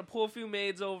minutes. I'm gonna pull a few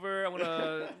maids over. I'm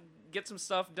gonna get some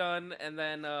stuff done, and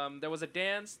then there was a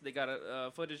dance. They got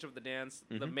a footage of the dance.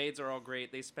 The maids are all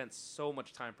great. They spent so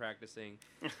much time practicing.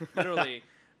 Literally,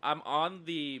 I'm on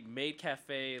the maid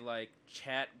cafe like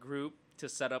chat group to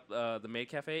set up the maid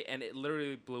cafe, and it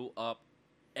literally blew up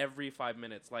every 5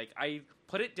 minutes. Like I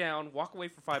put it down, walk away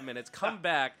for 5 minutes, come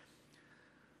back.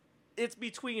 It's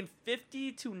between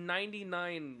 50 to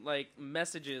 99 like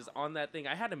messages on that thing.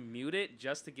 I had to mute it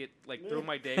just to get like through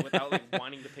my day without like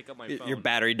wanting to pick up my phone. Your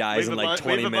battery dies in like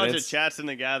 20 we have a bunch of minutes. chats in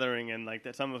the gathering, and like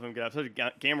that some of them get up. So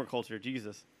gamer culture,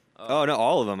 Jesus. Oh no,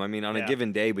 all of them. I mean, on Yeah. a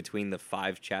given day, between the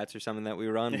 5 chats or something that we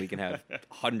run, we can have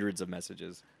hundreds of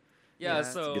messages. Yeah, Yeah,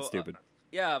 so It gets stupid.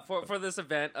 yeah, for this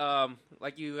event,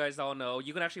 like you guys all know,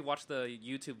 you can actually watch the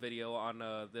YouTube video on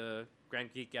the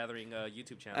Grand Geek Gathering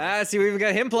YouTube channel. See, we even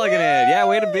got him plugging in. Yeah,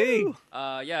 way to be.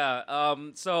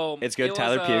 So It's good. it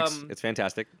Tyler was, pukes. It's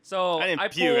fantastic. So I didn't I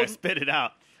puke. I pulled spit it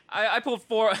out. I pulled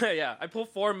 4. Yeah, I pulled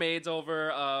 4 maids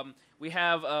over. We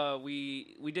have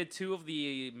we did 2 of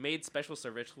the maid special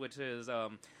service, which is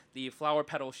the flower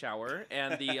petal shower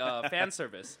and the fan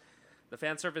service. The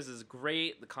fan service is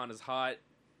great. The con is hot.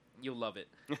 You'll love it.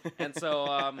 And so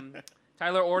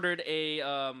Tyler ordered a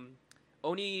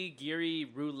onigiri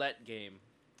roulette game.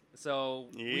 So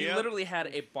we Yep. literally had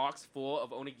a box full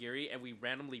of onigiri, and we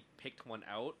randomly picked one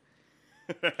out.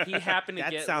 He happened to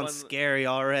That get sounds one. scary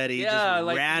already. Yeah, just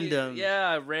like random.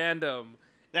 Yeah, random.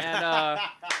 And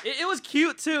it was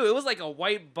cute too. It was like a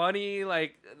white bunny,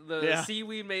 like the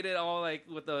seaweed made it all like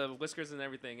with the whiskers and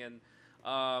everything. And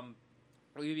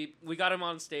we got him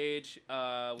on stage. We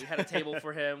had a table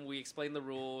for him. We explained the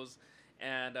rules,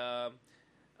 and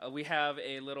we have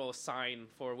a little sign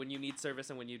for when you need service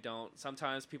and when you don't.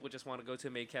 Sometimes people just want to go to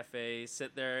a maid cafe,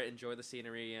 sit there, enjoy the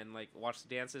scenery, and like watch the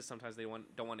dances. Sometimes they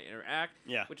don't want to interact,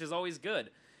 Yeah. which is always good.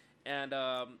 And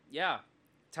yeah,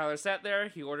 Tyler sat there.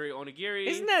 He ordered onigiri.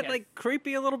 Isn't that like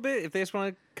creepy a little bit? If they just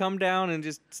want to come down and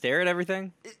just stare at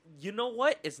everything. You know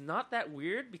what? It's not that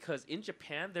weird because in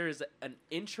Japan there is an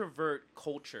introvert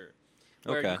culture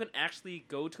where you can actually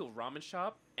go to a ramen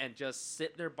shop and just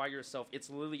sit there by yourself. It's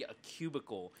literally a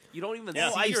cubicle. You don't even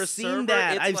see your server.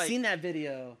 I've seen that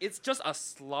video. It's just a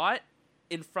slot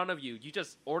in front of you. You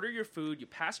just order your food, you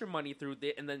pass your money through,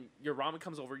 and then your ramen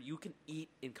comes over. You can eat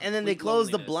in complete And then they close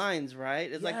the loneliness. blinds,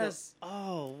 right? It's like Yes. And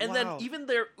wow. then even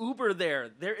their Uber there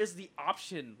is the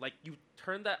option. Like you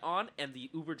turn that on, and the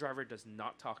Uber driver does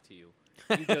not talk to you.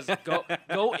 You just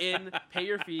go in, pay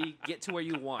your fee, get to where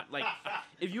you want. Like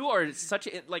if you are such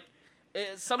a like.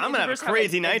 Some I'm gonna have a introverts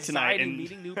crazy like night tonight anxiety and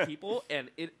meeting new people, and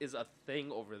it is a thing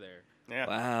over there. Yeah.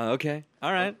 Wow. Okay.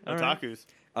 All right. All right. Otakus.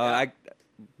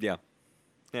 Yeah.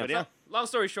 But yeah. Long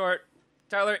story short,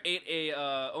 Tyler ate a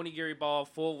onigiri ball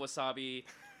full of wasabi.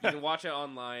 You can watch it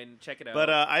online. Check it out. But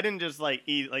I didn't just like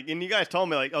eat and you guys told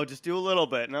me like, oh, just do a little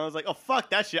bit, and I was like, oh fuck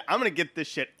that shit. I'm gonna get this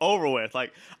shit over with.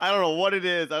 Like I don't know what it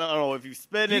is. I don't know if you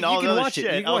spit in all you the can other watch shit.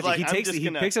 it. You can I was watch it. like, He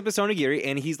picks up this onigiri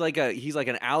and he's like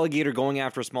an alligator going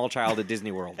after a small child at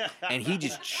Disney World, and he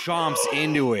just chomps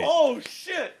into it. Oh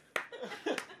shit.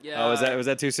 yeah. Oh, was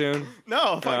that too soon?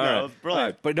 No, fuck All no, right. it was brilliant. All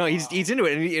right. But no, he just eats into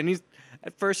it, and he's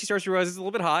at first he starts to realize it's a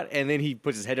little bit hot, and then he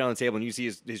puts his head down on the table, and you see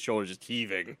his shoulders just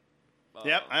heaving.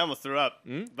 Yep, I almost threw up,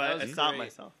 Mm? but That I was stopped great.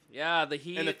 myself. Yeah, the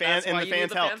heat. And the that's fan- why and the you need fans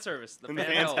the fan help. service. The And the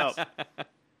fan fans helps. help.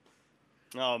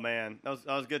 Oh man, that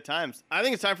was good times. I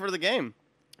think it's time for the game.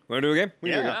 Want to do a game?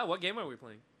 Yeah. Yeah, what game are we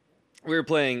playing? We were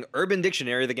playing Urban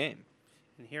Dictionary, the game.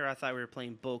 And here I thought we were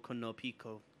playing Boku no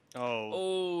Pico.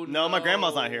 Oh no, my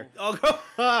grandma's not here. Oh, go.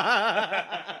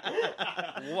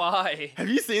 Why? Have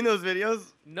you seen those videos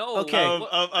No. Okay.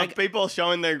 of people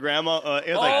showing their grandma? It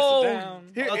was Oh, like,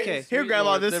 down. here, Okay. here,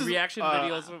 grandma. This the is reaction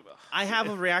videos. I have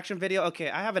a reaction video. Okay,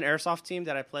 I have an airsoft team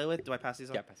that I play with. Do I pass these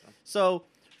on? Yeah, pass it on. So,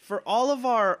 for all of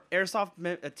our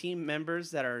airsoft team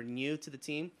members that are new to the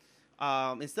team,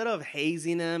 instead of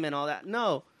hazing them and all that,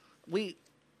 no, we.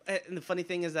 And the funny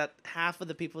thing is that half of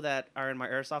the people that are in my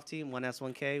airsoft team,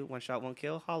 1S1K, one shot, one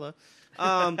kill, holla.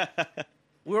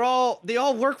 They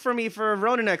all work for me for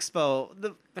Ronin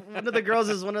Expo. One of the girls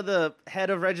is one of the head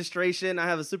of registration. I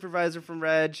have a supervisor from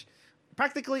Reg.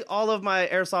 Practically all of my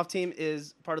airsoft team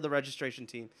is part of the registration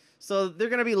team. So they're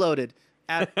going to be loaded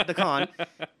at the con.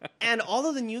 And all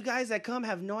of the new guys that come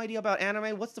have no idea about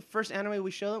anime. What's the first anime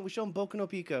we show them? We show them Boku no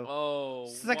Pico. Oh.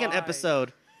 Second why?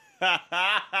 episode.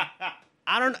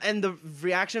 I don't, and the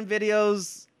reaction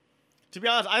videos. To be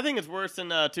honest, I think it's worse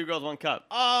than Two Girls One Cup.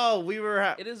 Oh, we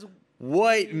were. It is.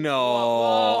 What? No.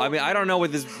 Whoa. I mean, I don't know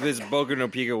what this Boku no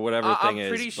Pico whatever thing is. I'm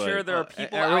pretty sure but- there are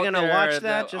people are we out gonna there watch that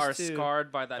that just are to-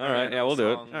 scarred by that. All right, yeah, we'll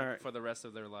do it. song All right. for the rest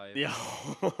of their life. Yeah.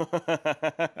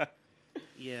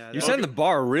 Yeah. You're setting the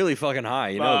bar really fucking high.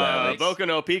 You know that. Boku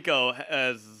no Pico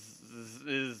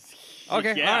is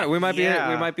Okay, yeah. all right. We might be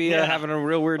Yeah. having a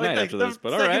real weird night after the this,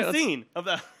 but all second right. let's- scene of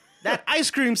the that ice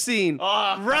cream scene.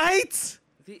 Oh. Right?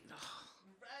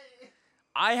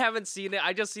 I haven't seen it.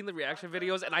 I just seen the reaction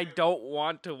videos, and I don't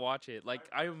want to watch it. Like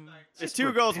It's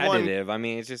Two Girls One. Repetitive. I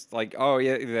mean, it's just like, oh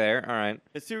yeah, there. All right.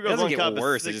 It's Two It Girls doesn't One get Cup.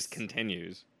 worse. It It's just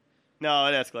continues. No,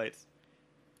 it escalates.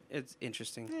 It's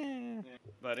interesting.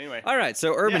 But anyway, All right.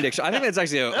 So Urban Yeah. Dictionary. I think that's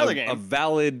actually Another game. a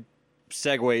valid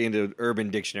segue into Urban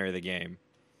Dictionary, the game.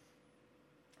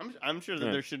 I'm sure that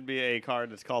Yeah. there should be a card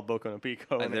that's called Boku no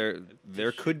Pico. in it.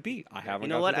 There could be. I haven't. You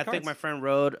know gone what? through I the think my cards. friend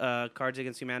wrote Cards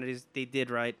Against Humanities. They did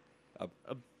write.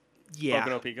 Yeah. Boku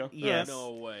no Pico. Yes.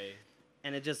 no way.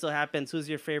 And it just so happens, who's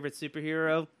your favorite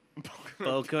superhero?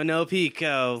 Boku no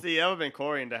Pico. See, that would have been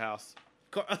Corey into house.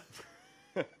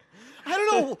 I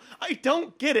don't know. I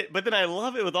don't get it, but then I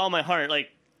love it with all my heart. Like,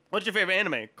 what's your favorite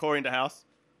anime? Corey into house.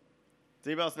 Does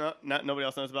anybody else know? Nobody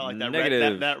else knows about like that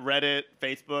Negative. that Reddit,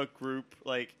 Facebook group.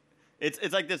 Like,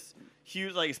 it's like this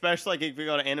huge, like especially like if you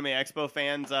go to Anime Expo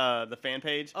fans, the fan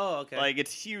page. Oh, okay. Like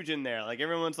it's huge in there. Like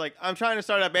everyone's like, I'm trying to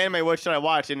start up anime. What should I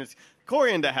watch? And it's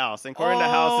Corey into house, and Corey into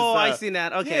house is. I've seen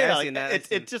that. Okay, yeah, I've like, seen that.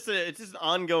 It's just an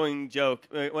ongoing joke.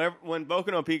 When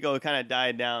Boku no Pico kind of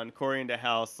died down, Corey into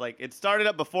house, like it started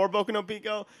up before Boku no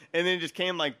Pico, and then it just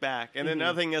came like back. And then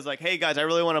another thing is like, hey guys, I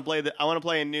really want to play I want to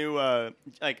play a new I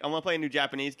want to play a new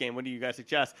Japanese game. What do you guys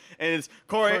suggest? And it's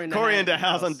Corey into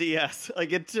house on DS.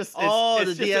 Like it's just it's the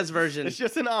just DS version. It's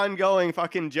just an ongoing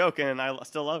fucking joke, and I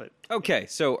still love it. Okay,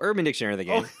 so Urban Dictionary, the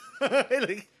game.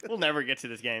 We'll never get to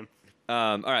this game.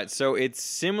 All right, so it's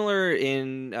similar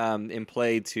in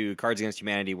play to Cards Against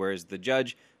Humanity, whereas the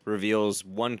judge reveals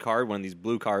one card, one of these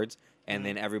blue cards, and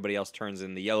then everybody else turns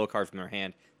in the yellow card from their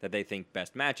hand that they think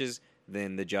best matches.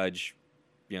 Then the judge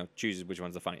chooses which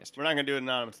one's the funniest. We're not gonna do it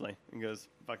anonymously. He goes,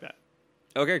 fuck that.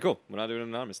 Okay, cool. We're not doing it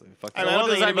anonymously. Fuck I that. don't what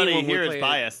does think that mean anybody when we here play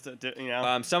is it?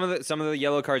 biased. Some of the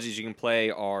yellow cards that you can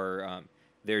play are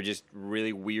they're just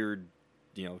really weird,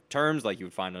 terms like you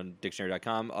would find on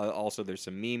dictionary.com. Also, there's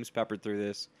some memes peppered through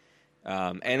this,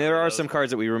 and there are some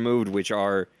cards that we removed which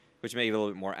make it a little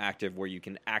bit more active, where you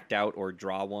can act out or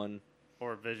draw one.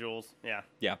 Or visuals. Yeah.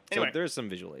 Yeah. Anyway. So there's some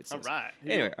visual aids. All right.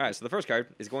 Anyway, all right. So the first card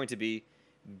is going to be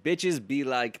 "Bitches Be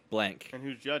Like Blank." And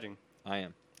who's judging? I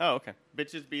am. Oh, okay.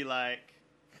 Bitches be like.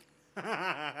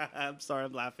 I'm sorry,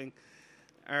 I'm laughing.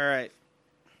 All right.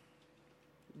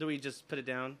 Do we just put it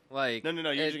down? Like, No,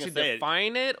 you're just to gonna say it.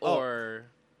 define it, Oh. or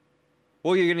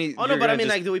Well, you're gonna. Oh no, but I mean,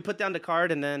 like, do we put down the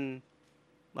card and then,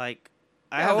 like,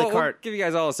 I have the We'll card. give you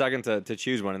guys all a second to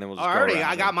choose one, and then we'll just go Already,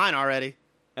 around. I got mine already.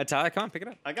 Ty, come on, pick it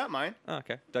up. I got mine. Oh,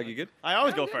 okay. Doug, you good? I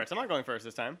always go first. I'm not going first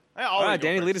this time. I All always right, go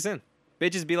Danny, first. lead us in.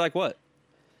 Bitches be like what?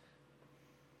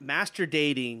 Master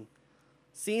dating.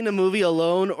 Seeing a movie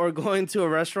alone or going to a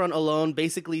restaurant alone,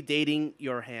 basically dating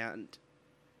your hand.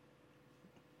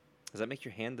 Does that make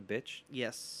your hand the bitch?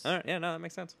 Yes. All right, yeah, no, that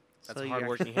makes sense. that's So a you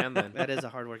hard-working hand then. That is a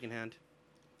hardworking hand.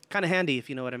 Kind of handy, if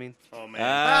you know what I mean. Oh, man.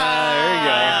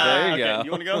 There you go. Okay,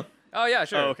 you want to go? Oh yeah,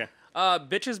 sure. Oh, okay.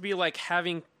 Bitches be like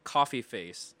having coffee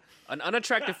face, an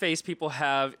unattractive face people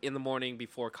have in the morning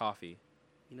before coffee.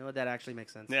 You know what? That actually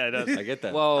makes sense. Yeah, it does. I get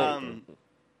that. Well,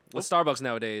 with Starbucks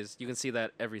nowadays, you can see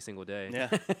that every single day. Yeah.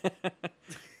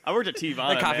 I worked at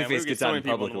T-Vana, that coffee man. We face would get gets so out many in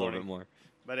people public in a the little bit morning.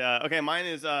 more. But, okay, mine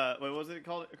is, what was it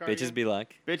called? Bitches be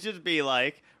like. Bitches be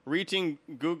like reaching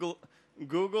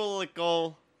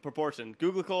Googleical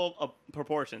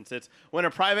proportions. It's when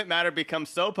a private matter becomes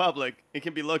so public, it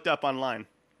can be looked up online.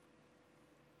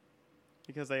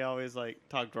 Because they always, like,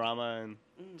 talk drama and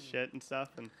shit and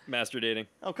stuff. And Master dating.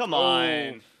 oh, come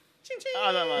on.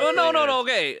 Oh, that was No, pretty good.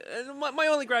 okay. My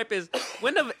only gripe is,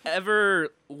 when have ever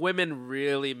women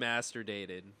really master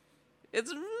dated?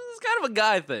 It's kind of a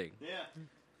guy thing. Yeah.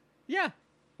 Yeah.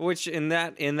 Which in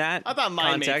that I thought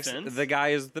mine made context, sense. the guy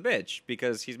is the bitch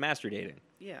because he's master dating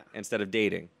Yeah. instead of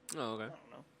dating. Oh, okay. I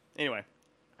don't know. Anyway.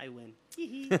 I win.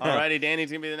 Alrighty, Danny's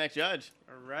going to be the next judge.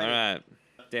 All All right.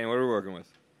 Dan, what are we working with?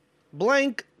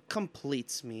 Blank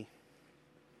completes me.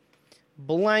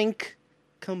 Blank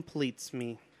completes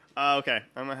me. Okay,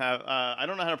 I'm gonna have. I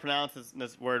don't know how to pronounce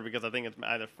this word because I think it's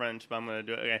either French, but I'm gonna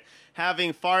do it. Okay,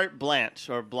 having fart blanche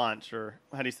or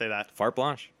how do you say that? Fart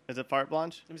blanche. Is it fart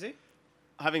blanche? Let me see.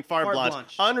 Having fart blanche.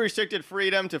 blanche. Unrestricted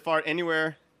freedom to fart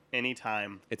anywhere,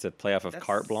 anytime. It's a playoff of That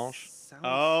carte blanche. Sounds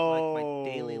Oh. like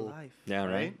my daily life. Yeah,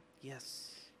 right. Right?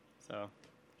 Yes. So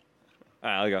All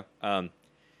right, I'll go.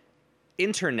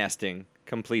 Internesting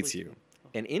completes you.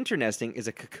 And internesting is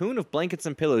a cocoon of blankets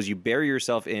and pillows you bury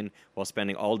yourself in while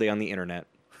spending all day on the internet.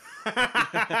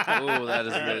 Oh, that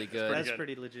is really good. That's good.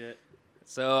 pretty legit.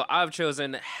 So I've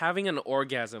chosen having an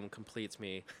orgasm completes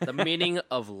me. The meaning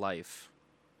of life.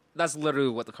 That's literally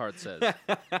what the card says.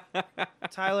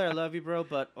 Tyler, I love you, bro,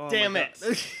 but damn my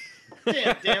it.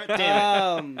 God.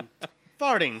 damn it.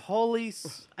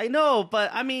 Farting. I know, but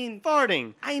I mean,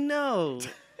 Farting. I know.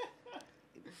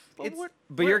 But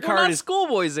But your we're card not is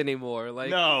schoolboys anymore. Like,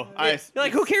 No, You're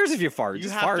like, who cares if you fart? You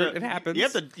Just have fart. to. It happens. You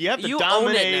have to you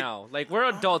dominate. own it now. Like, we're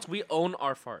adults. We own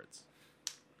our farts.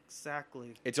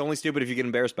 Exactly. It's only stupid if you get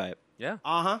embarrassed by it. Yeah.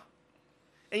 Uh-huh.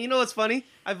 And you know what's funny?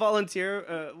 I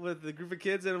volunteer with a group of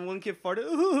kids, and one kid farted.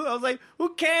 Ooh, I was like,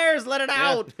 who cares? Let it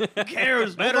out. Who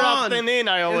cares? Better Move off on. than in,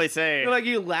 I always say. You're like,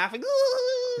 you laughing.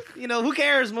 Ooh, you know, who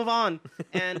cares? Move on.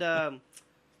 And I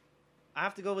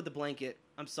have to go with the blanket.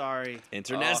 I'm sorry.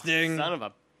 Internesting. Son of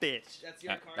a bitch. That's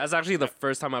your card. That's actually the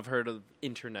first time I've heard of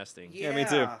internesting. Yeah, me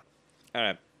too. All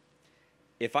right.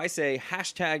 If I say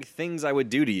hashtag things I would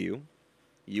do to you,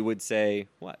 you would say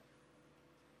what?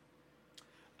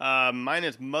 Mine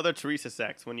is Mother Teresa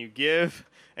sex. When you give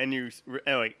and you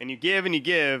give and you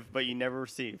give, but you never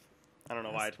receive. I don't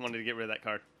know why. I just wanted to get rid of that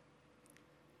card.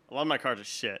 A lot of my cards are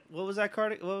shit. What was that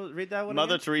card? Read that one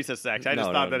Mother again? Teresa sex. I just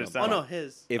No, thought no, that no. it Oh, sounded. no,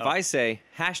 his. If Oh. I say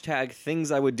hashtag things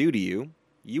I would do to you,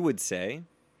 you would say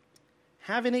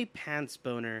Having a pants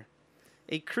boner.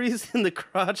 A crease in the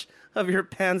crotch of your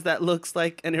pants that looks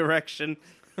like an erection.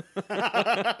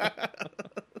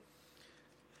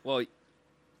 Well,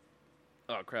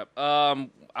 oh crap.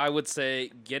 I would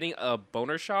say getting a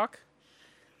boner shock.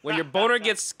 When your boner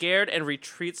gets scared and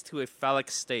retreats to a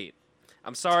phallic state.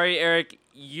 I'm sorry, Eric.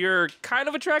 You're kind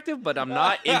of attractive, but I'm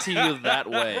not into you that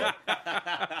way.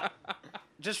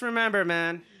 Just remember,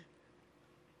 man.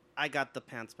 I got the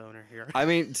pants boner here. I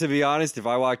mean, to be honest, if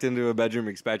I walked into a bedroom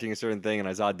expecting a certain thing and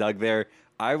I saw Doug there,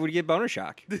 I would get boner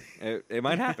shock. It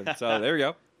might happen. So there we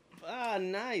go. Ah,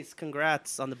 nice.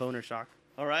 Congrats on the boner shock.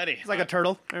 Alrighty. It's like a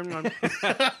turtle. Almost.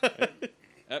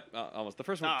 The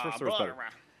first one was better.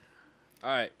 All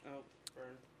right. Oh,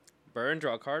 Burn,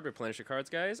 draw a card, replenish your cards,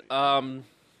 guys.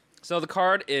 So the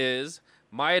card is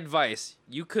my advice.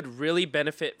 You could really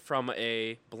benefit from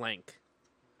a blank.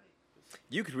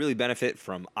 You could really benefit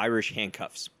from Irish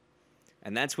handcuffs.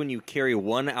 And that's when you carry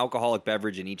one alcoholic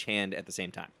beverage in each hand at the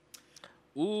same time.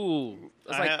 Ooh,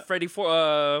 that's I like have- Freddy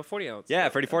 40 ounce. Yeah,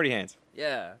 Freddie 40 hands.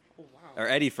 Yeah. wow. Or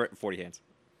Eddie 40 hands.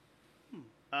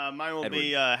 Mine will Edward.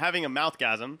 be having a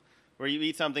mouthgasm, where you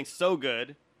eat something so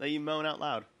good that you moan out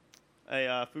loud.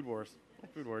 Food Wars.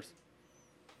 Food Wars.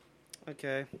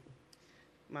 Okay.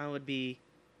 Mine would be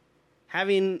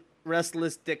having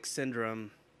restless dick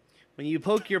syndrome. When you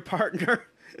poke your partner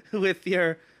with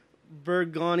your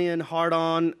Burgonian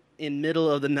hard-on in the middle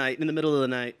of the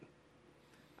night.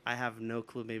 I have no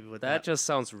clue maybe what That just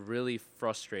sounds really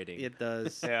frustrating. It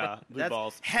does. Yeah, blue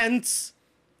balls. Hence,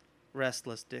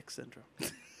 restless dick syndrome.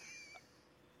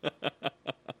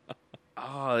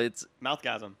 Oh, it's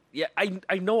Mouthgasm. yeah.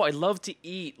 I know. I love to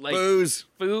eat like Booze.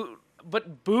 food,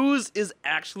 but booze is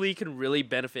actually can really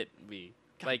benefit me.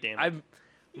 Like damn it. I'm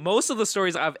most of the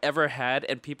stories I've ever had,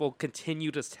 and people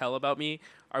continue to tell about me,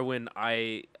 are when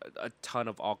a ton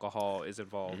of alcohol is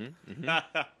involved.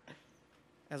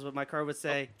 That's what my card would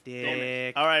say. Damn it.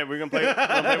 Dick. All right, we're gonna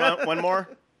play one more.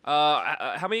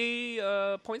 How many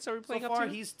points are we So playing far, up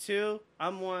to? he's 2.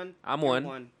 I'm 1. I'm You're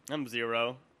 1. I'm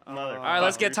 0. All Motherfucker. All right,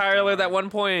 let's get Tyler that 1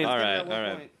 point. All Give me right, that one all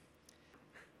right. point.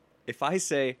 If I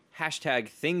say hashtag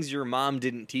things your mom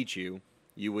didn't teach you,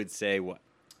 you would say what?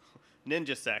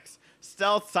 Ninja sex.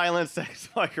 Stealth, silent sex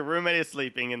while your roommate is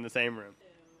sleeping in the same room.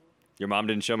 Your mom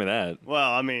didn't show me that.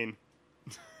 Well, I mean,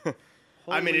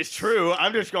 Holy it's true.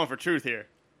 I'm just going for truth here.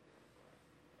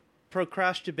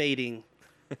 Procrastinating.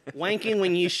 Wanking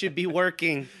when you should be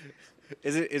working.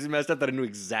 Is it messed up that I knew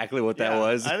exactly what that Yeah,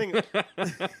 was? I think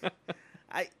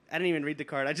I didn't even read the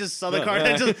card. I just saw the card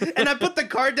and I put the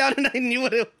card down and I knew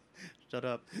what it. Shut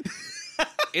up.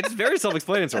 It's very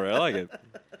self-explanatory. I like it.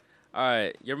 All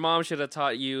right, your mom should have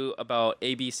taught you about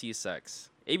ABC sex.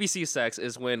 ABC sex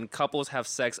is when couples have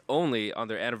sex only on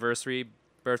their anniversary,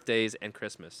 birthdays, and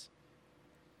Christmas.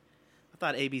 I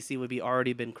thought ABC would be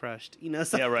already been crushed. You know.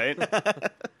 So yeah, right.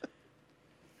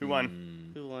 Who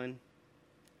won? Who won?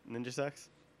 Ninja sex.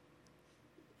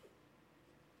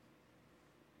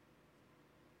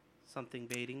 Something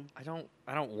baiting. I don't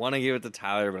want to give it to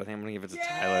Tyler, but I think I'm gonna give it to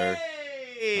Tyler.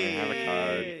 I have a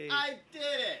card. I did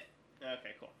it.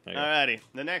 Okay, cool. There you go. Alrighty.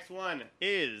 The next one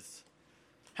is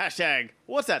hashtag.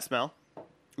 What's that smell?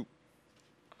 Ooh.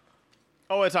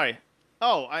 Oh, sorry.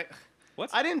 Oh, What?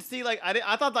 I didn't see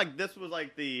I thought like this was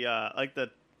like the Oh,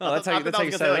 that's how you I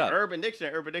set say it like up. Urban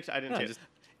Dictionary. I didn't No, see it. just-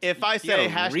 If I you say gotta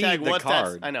hashtag read the what's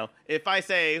card. that? I know. If I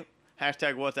say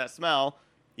hashtag what's that smell,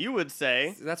 you would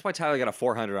say, That's why Tyler got a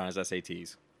 400 on his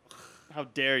SATs. "How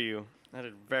dare you?" I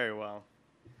did very well.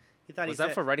 He thought Was he that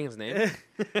said, for writing his name?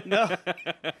 No.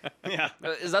 Yeah.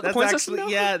 Is that the That's point actually system now?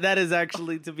 yeah. That is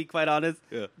actually, to be quite honest,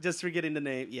 Yeah. just forgetting the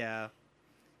name. Yeah.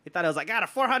 He thought it was like, got a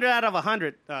 400 out of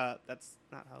 100. That's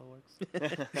not how it works.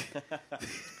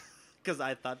 Because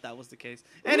I thought that was the case.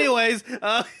 Anyways,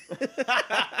 what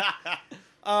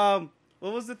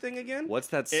was the thing again? What's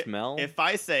that smell? If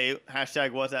I say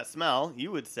hashtag what's that smell,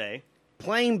 you would say,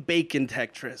 Plain bacon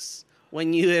Tetris.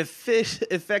 When you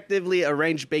effectively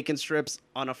arrange bacon strips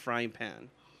on a frying pan.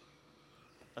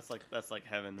 that's like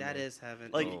heaven. to That me. is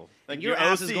heaven. like Oh. like your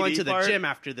ass is going to the part, gym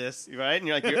after this. right? And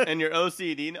you're like and your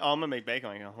OCD. Oh, I'm gonna make bacon.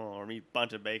 Like, oh, or eat a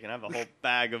bunch of bacon. I have a whole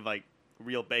bag of like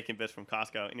real bacon bits from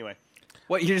Costco. Anyway,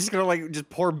 What, you're just gonna like just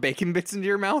pour bacon bits into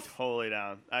your mouth? totally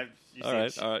down. I've All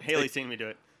right. Haley's seen me do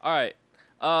it. All right.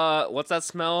 What's that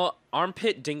smell?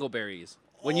 Armpit dingleberries.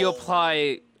 When you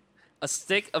apply a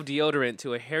stick of deodorant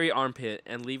to a hairy armpit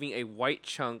and leaving a white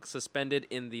chunk suspended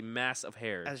in the mass of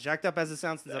hair. As jacked up as it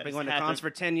sounds, since I've been going to cons for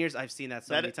 10 years, I've seen that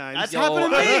so many times. That's Yo, happened to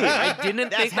me. I didn't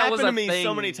That's think that was happened a to me thing.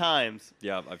 so many times.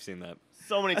 Yeah, I've seen that.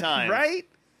 So many times. Right?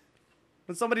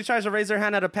 When somebody tries to raise their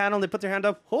hand at a panel, they put their hand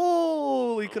up.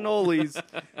 Holy cannolis.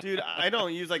 Dude, I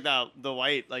don't use like the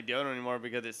white like deodorant anymore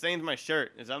because it stains my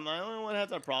shirt. Is that the only one that has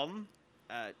that problem?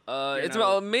 It's not-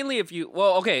 about mainly if you.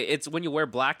 Well, okay, it's when you wear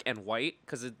black and white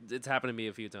because it's happened to me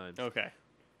a few times. Okay.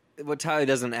 What Tyler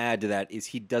doesn't add to that is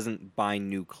he doesn't buy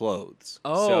new clothes.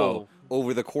 Oh. So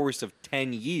over the course of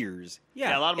 10 years,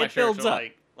 Yeah, a lot of my it shirts builds are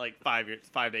up. like 5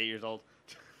 to 8 years old.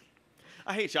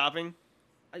 I hate shopping.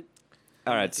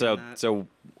 All right, so that.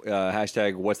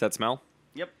 hashtag what's that smell?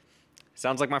 Yep.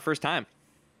 Sounds like my first time.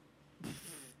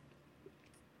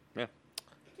 Yeah,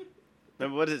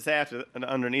 Then what does it say after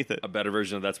underneath it? a better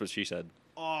version of that's what she said.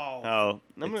 Oh, Oh,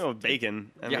 I'm gonna go with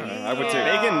bacon. Yeah, I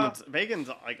would too. Bacon's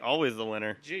like always the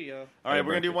winner. Gee, All right,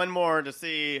 we're gonna do one more to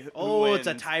see. Who it's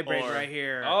a wins, tiebreak or- right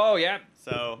here. Oh yeah.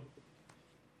 So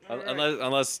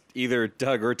Unless either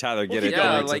Doug or Tyler get it,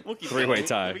 yeah, then it's like- a we'll keep three-way going.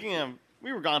 tie.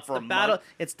 We were gone for a Battle. month.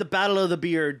 It's the battle of the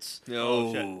beards.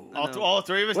 Oh, shit. No. All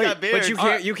three of us Wait, got beards.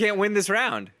 but you can't win this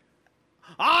round.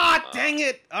 Ah, dang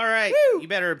it! All right, you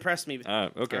better impress me. Okay, All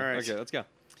right. okay, let's go.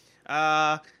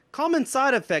 Common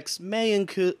side effects may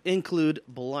include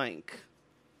blank.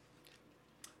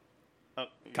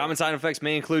 Common side effects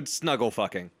may include snuggle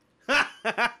fucking.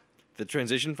 The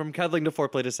transition from cuddling to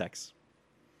foreplay to sex.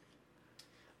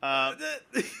 Mine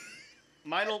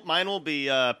will be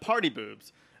party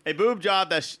boobs. A boob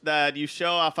job that you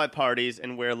show off at parties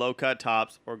and wear low cut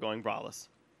tops or going braless.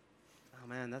 Oh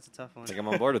man, that's a tough one. I think I'm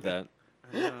on board with that.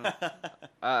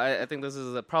 I think this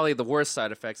is probably the worst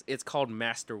side effects. It's called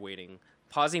master waiting.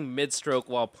 Pausing mid-stroke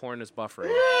while porn is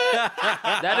buffering.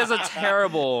 That is a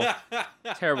terrible,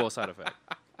 terrible side effect.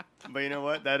 But you know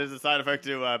what? That is a side effect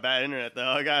to bad internet, though.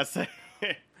 I gotta say.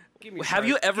 Give me your Have card.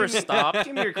 you ever stopped?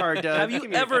 Give me your card, Doug. Have Give you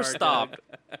me your ever card, stopped,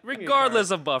 Doug. regardless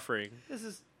of buffering? This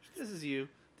is you.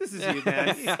 This is you,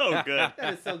 man. So good.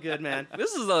 That is so good, man.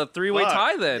 This is a three-way Fuck.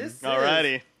 tie then. This-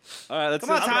 Alrighty. All right, let's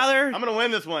Come on, I'm Tyler. gonna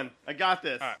win this one. I got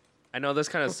this. I know this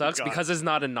kind of sucks God. because it's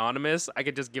not anonymous. I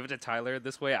could just give it to Tyler.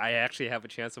 This way, I actually have a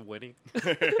chance of winning.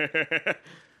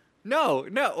 No.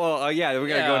 Well, yeah, we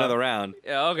gotta go Yeah. another round.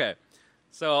 Yeah, okay.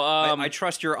 So, I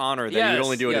trust your honor that yes, you'd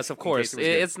only do it. yes, if, of course. in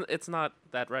case it was It's not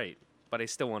that right, but I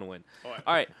still want to win. Oh,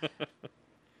 All right.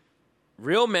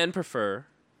 Real men prefer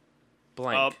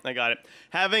blank. Oh, I got it.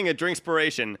 Having a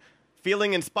drinkspiration,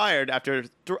 feeling inspired after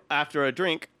a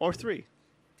drink or three.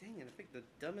 Dang it, I picked the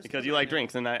dumbest Because one you right like now.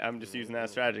 drinks, and I'm just using that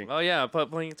strategy. Oh yeah,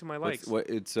 put blank to my good. likes.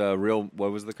 It's real.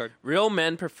 What was the card? Real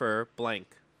men prefer blank.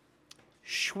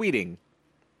 Tweeting.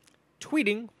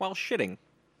 Tweeting while shitting.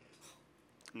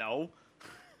 No.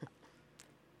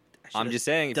 I'm just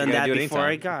saying. If Done you gotta that do it before I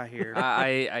anytime. got here.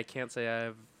 I can't say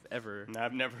I've ever. No,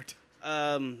 I've never.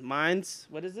 Mine's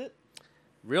what is it?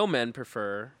 Real men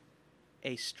prefer.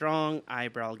 A strong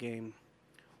eyebrow game.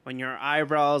 When your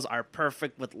eyebrows are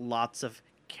perfect with lots of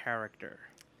character.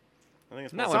 I think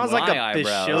it's Not more Sounds with like a my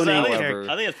eyebrows, Bishoni however.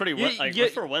 character. I think it's pretty. You- Like, you-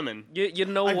 it's for women. You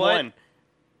know I've what? won.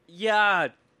 Yeah,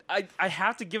 I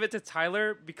have to give it to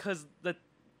Tyler because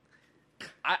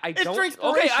I It's don't.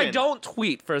 drinkspiration. Okay, I don't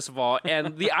tweet first of all,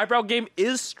 and the eyebrow game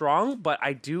is strong, but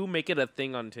I do make it a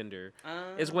thing on Tinder.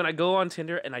 Is when I go on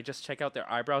Tinder and I just check out their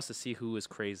eyebrows to see who is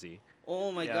crazy.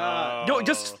 Oh my Yo. god. No,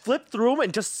 just flip through them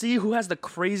and just see who has the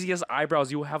craziest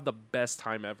eyebrows. You will have the best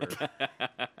time ever.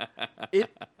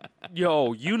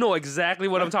 You know exactly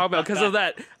what I'm talking about because of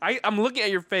that. I'm looking at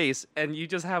your face and you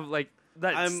just have like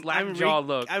that slack jaw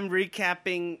look. I'm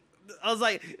recapping. I was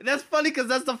like, that's funny because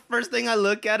that's the first thing I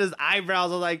look at is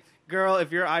eyebrows. I was like, girl,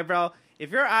 if your eyebrow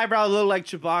look like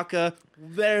Chewbacca,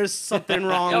 there's something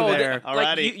wrong Oh, there.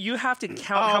 like Alrighty. you have to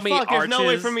count Oh, how many fuck, arches. there's no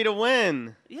way for me to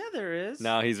win. Yeah, there is.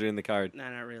 No, he's reading the card, No,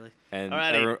 not really. and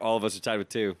Alrighty. all of us are tied with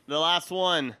 2. The last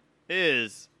one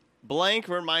is blank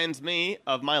reminds me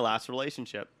of my last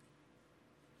relationship.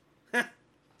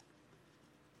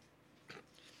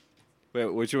 Wait,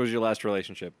 which was your last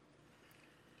relationship?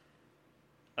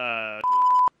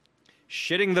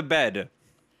 Shitting the bed.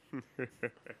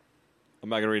 I'm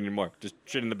not gonna read anymore. Just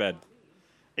shit in the bed.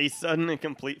 A sudden and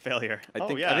complete failure. I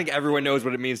think yeah. everyone knows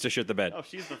what it means to shit the bed. Oh,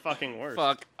 she's the fucking worst.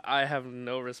 Fuck, I have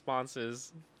no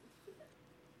responses.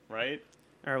 Right?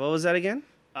 All right, what was that again?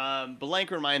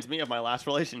 Blank reminds me of my last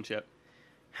relationship.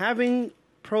 Having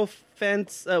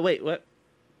profense. Wait, what?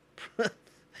 I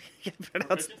can't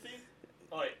pronounce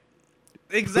Oh, wait.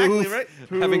 exactly Poof. right.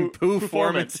 Having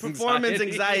performance Performance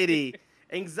anxiety.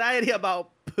 Anxiety about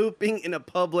pooping in a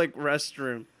public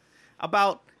restroom.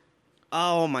 About,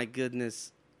 oh my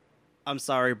goodness. I'm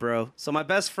sorry, bro. So my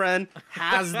best friend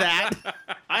has that.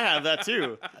 I have that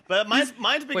too. But mine's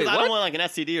because Wait, I don't what? want like an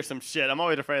STD or some shit. I'm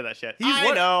always afraid of that shit. He's- I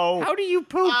what? know. How do you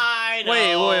poop? I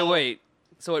know. Wait.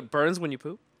 So it burns when you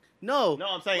poop? No. No,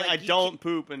 I'm saying like, I you don't can't-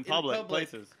 poop in public, public.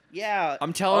 places. Yeah.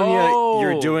 I'm telling Oh. you,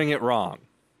 you're doing it wrong.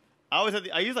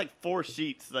 I use like 4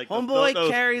 sheets. Like Homeboy those-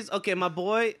 carries. Okay, my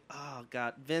boy. Oh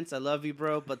God, Vince, I love you,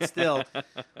 bro. But still,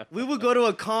 we would go to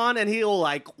a con and he'll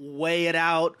like weigh it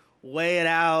out,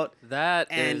 That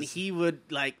and is- he would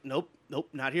like, nope,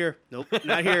 not here, nope,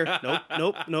 not here,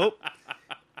 nope.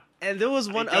 And there was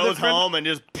one he other goes friend. home and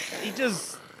just He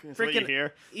just That's what you freaking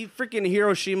hear. he freaking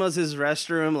Hiroshima's his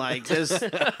restroom like this.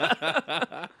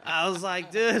 I was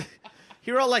like, dude,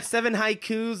 he wrote like 7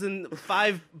 haikus and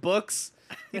 5 books.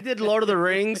 He did Lord of the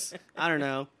Rings. I don't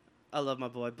know. I love my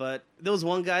boy, but there was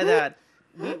one guy that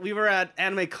we were at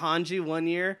Anime Kanji one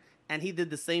year, and he did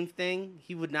the same thing.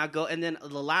 He would not go. And then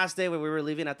the last day when we were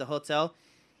leaving at the hotel,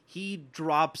 he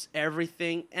drops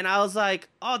everything. And I was like,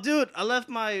 oh, dude, I left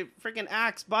my freaking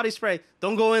Axe body spray.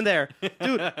 Don't go in there.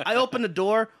 Dude, I opened the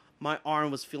door. My arm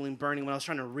was feeling burning when I was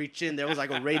trying to reach in. There was like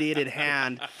a radiated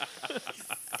hand.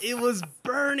 It was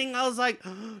burning. I was like,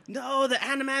 no, the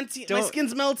adamantium. My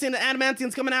skin's melting. The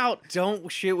adamantium's coming out.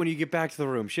 Don't shit when you get back to the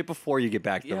room. Shit before you get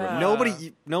back to the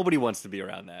room. Nobody wants to be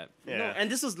around that. Yeah. No,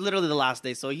 and this was literally the last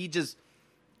day. So he just,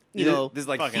 you know. This is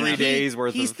like fucking 3 days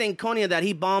worth He's of... Thankonia that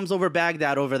he bombs over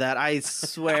Baghdad over that. I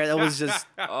swear. That was just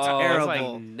Oh, terrible. it's like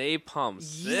Napalm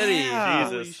City. Yeah.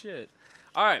 Holy Jesus. shit.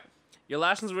 All right. Your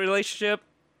last relationship.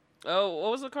 Oh, what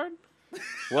was the card?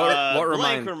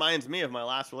 Blank reminds me of my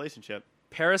last relationship.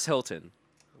 Paris Hilton.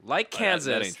 Like Kansas.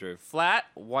 that ain't true. Flat,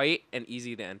 white, and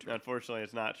easy to enter. Unfortunately,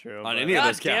 it's not true. On but- any of God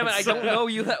those damn it, I counts. don't know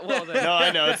you that well then. No,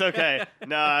 I know. It's okay.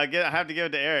 No, I have to give it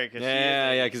to Eric.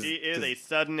 Yeah, She is a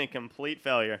sudden and complete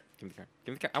failure. Give me the card.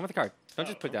 Give me the card. I want the card. Don't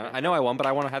just put it down. I know I won, but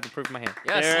I want to have the proof in my hand.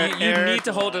 Yes, Eric- you Eric need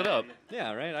to hold it up.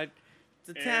 Yeah, right? It's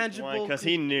a tangible. Because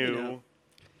he knew. you know.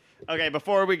 Okay,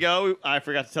 before we go, I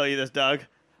forgot to tell you this, Doug.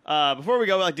 Before we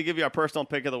go, I'd like to give you our personal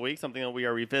pick of the week, something that we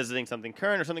are revisiting, something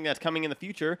current, or something that's coming in the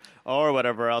future, or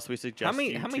whatever else we suggest. How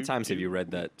many times have you read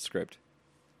that script?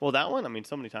 Well, that one, I mean,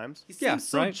 so many times. He seems Yeah,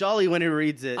 so right? jolly when he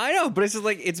reads it. I know, but it's just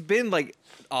like it's been like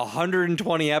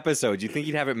 120 episodes. You think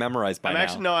you'd have it memorized by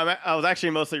now? I was actually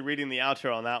mostly reading the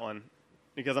outro on that one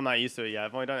because I'm not used to it yet.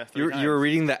 I've only done it 3 times. You were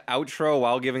reading the outro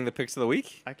while giving the picks of the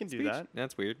week? I can do Speech? that.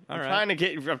 That's weird. All I'm right. trying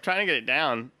to get it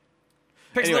down.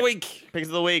 Picks of Anyway, the week. Picks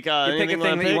of the week. You pick a anything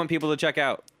thing that you pick? want people to check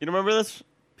out. You remember this?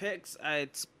 Picks.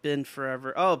 It's been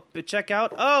forever. Oh, but check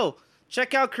out.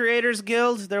 Check out Creators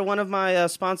Guild. They're one of my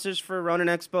sponsors for Ronin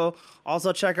Expo.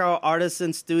 Also, check out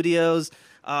Artisan Studios.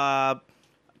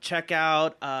 Check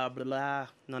out blah, blah.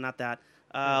 No, not that.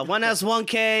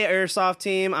 1S1K Airsoft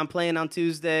Team. I'm playing on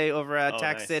Tuesday over at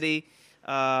Tax nice. City.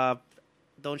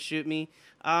 Don't shoot me.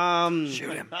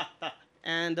 Shoot him.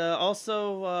 And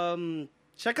also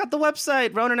check out the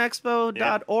website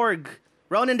roninexpo.org.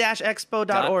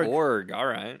 Ronin-expo.org. .org. All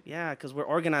right. Yeah, because we're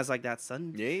organized like that,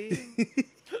 son. Yeah.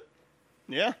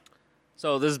 Yeah.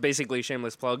 So this is basically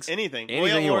shameless plugs. Anything.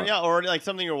 Anything you want. Yeah, or like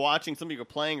something you're watching, something you're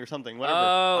playing, or something. Whatever.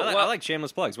 I like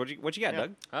shameless plugs. What you got, Yeah.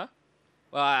 Doug? Huh?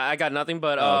 Well, I got nothing,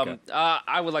 but Oh, okay.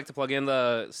 I would like to plug in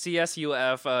the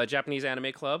CSUF Japanese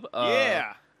Anime Club.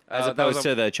 Yeah. As that was opposed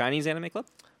to the Chinese anime club?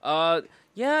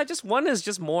 Yeah, just one is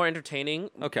just more entertaining.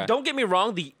 Okay. Don't get me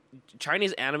wrong, the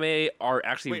Chinese anime are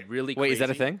actually really Wait, crazy. is that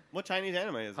a thing? What Chinese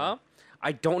anime is Huh? it?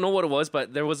 I don't know what it was,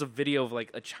 but there was a video of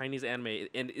like a Chinese anime,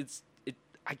 and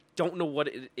I don't know what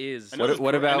it is. I know What- there's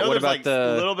what Kore- about- I know what there's, about like,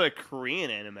 the- a little bit of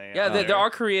Korean anime? Yeah, out there are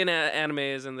Korean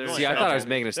animes, and there's See, I thought I was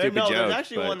making a stupid no, joke. there's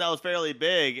actually but- one that was fairly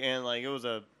big, and like it was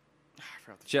a. I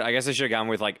forgot the- Shit, I guess I should have gone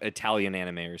with like Italian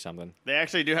anime or something. They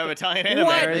actually do have Italian anime.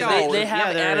 What? There is- No, they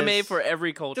have there anime is. for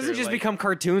every culture. Does it just like- become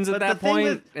cartoons at But that the thing point?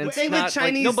 with, And the thing with not,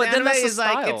 Chinese no, but then anime that's the is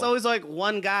like style. it's always like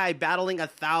one guy battling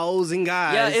 1,000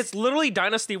 guys. Yeah, it's literally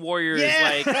Dynasty Warriors,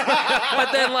 Yeah. like,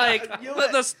 but then like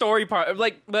the story part,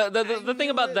 like, but the thing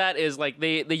about that is like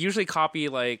they usually copy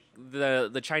like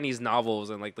the Chinese novels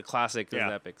and like the classics Yeah.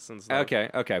 and epics and stuff.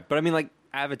 Okay. But I mean, like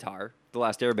Avatar, The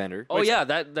Last Airbender. Oh yeah,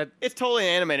 that It's totally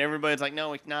anime. And everybody's like,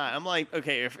 no, it's not. I'm like,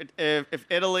 okay, if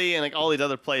Italy and like all these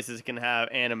other places can have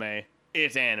anime,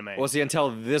 it's anime. Well, see, until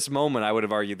this moment, I would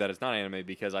have argued that it's not anime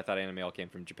because I thought anime all came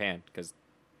from Japan. Because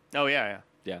Oh yeah.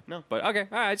 No, but okay,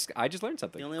 all right, I just learned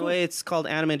something. the only Cool. way it's called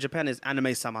anime in Japan is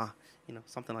anime-sama. You know,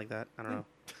 something like that. I don't know.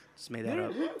 Just made that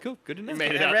up. Cool, good to know. You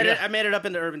made it I up. read Yeah. it. I made it up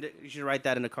in the Urban. You should write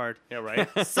that in a card. Yeah, right.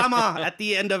 Sama at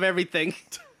the end of everything.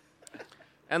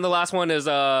 and the last one is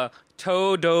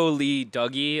Todo Lee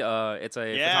Dougie. It's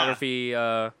a Yeah. photography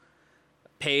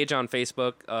page on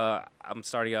Facebook. I'm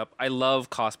starting up. I love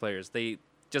cosplayers. They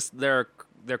just their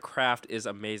craft is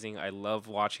amazing. I love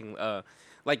watching.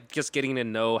 Like just getting to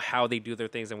know how they do their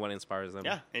things and what inspires them.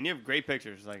 Yeah, and you have great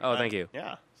pictures. Like, Oh, thank you.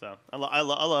 Yeah, so I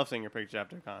love seeing your pictures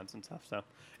after cons and stuff. So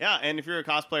yeah, and if you're a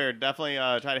cosplayer, definitely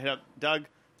try to hit up Doug.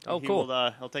 Oh, He cool.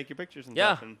 will, he'll take your pictures and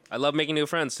Yeah, stuff. And I love making new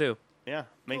friends too. yeah,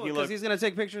 make you Because look. he's gonna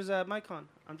take pictures at MyCon.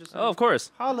 I'm just saying. Oh, of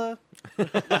course. Holla. Ronin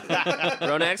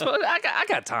Expo. I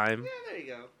got time. Yeah, there you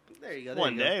go. There you go.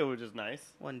 One day, which is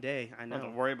nice. One day. I Don't have to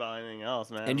know. worry about anything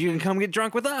else, man. And you can come get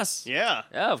drunk with us. yeah.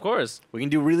 Yeah, of course. We can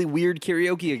do really weird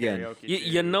karaoke again. Karaoke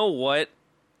You too. know what?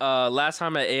 Last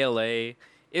time at ALA,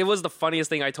 it was the funniest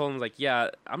thing. I told them like, yeah,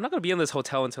 I'm not gonna be in this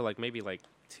hotel until like maybe like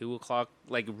 2:00,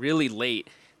 like really late.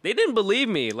 They didn't believe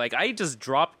me. Like I just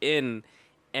drop in,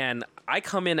 and I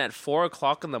come in at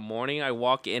 4:00 in the morning. I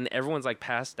walk in, everyone's like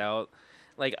passed out.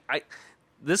 Like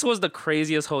This was the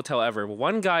craziest hotel ever.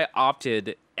 One guy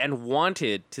opted and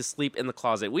wanted to sleep in the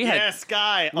closet. We had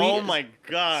Sky. Oh my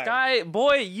god. Sky,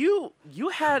 boy, you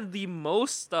had the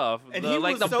most stuff. And the, he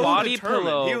like was the so body determined.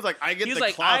 pillow. He was like, I get He was the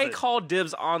like, closet. I call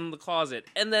dibs on the closet.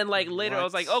 And then like later, I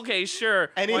was like, okay, sure.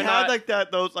 And he why had not?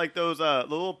 like those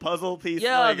little puzzle pieces.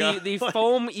 Yeah, like, the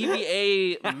foam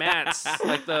EVA mats,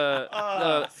 like the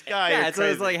Sky. Yeah, you're it's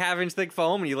crazy. like half-inch thick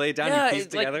foam, and you lay it down, yeah, you piece it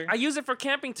it's like, together. I use it for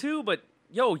camping too, but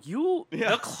yo,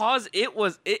 the closet, it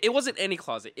wasn't any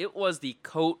closet. It was the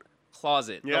coat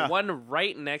closet, Yeah. the one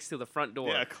right next to the front door.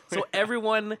 Yeah. So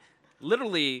everyone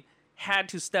literally had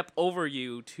to step over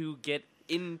you to get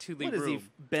into the What is room. he?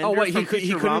 Bender Oh, wait, from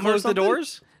he Futurama couldn't or close the something?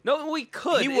 doors? No, we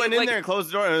could. He went in like, there and closed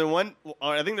the door, and then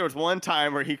I think there was one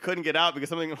time where he couldn't get out because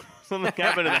something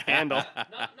happened to the handle. Not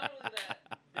only that,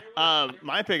 there was-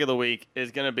 My pick of the week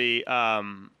is gonna be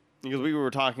because we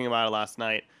were talking about it last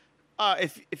night.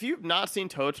 If you've not seen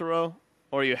Totoro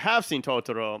or you have seen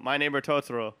Totoro, My Neighbor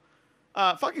Totoro,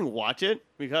 fucking watch it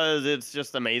because it's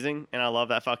just amazing, and I love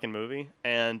that fucking movie.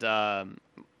 And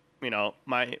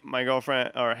my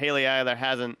girlfriend or Haley either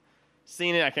hasn't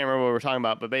seen it. I can't remember what we were talking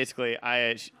about, but basically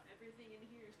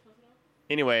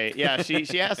Anyway, yeah, she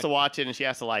has to watch it and she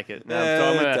has to like it. So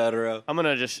Totoro. I'm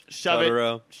gonna just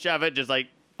Totoro. shove it just like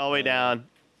all the way down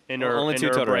in her, Only in two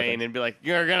her Totoro brain things. and be like,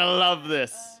 "You're gonna love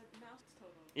this."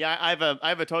 Yeah, I have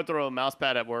a Totoro mouse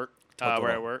pad at work.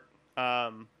 Where I work.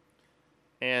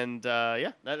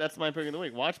 Yeah, that's my pick of the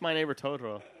week. Watch My Neighbor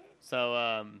Totoro.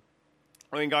 So,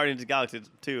 Guardians of the Galaxy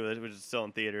 2, which is still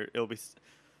in theater. It'll be,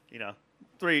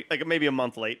 maybe a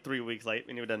month late, 3 weeks late.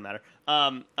 It doesn't matter.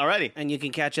 Alrighty. And you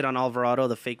can catch it on Alvarado,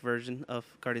 the fake version of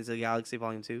Guardians of the Galaxy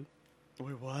Volume 2.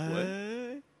 Wait, what?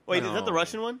 Wait, is that the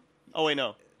Russian one? Oh wait,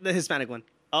 no. The Hispanic one.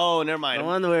 Oh, never mind. The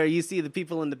one where you see the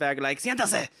people in the back are like,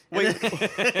 siéntase! Wait, And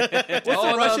then- what's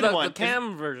the Russian one? The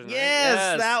Cam version. Right?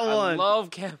 Yes, that one. I love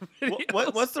Cam.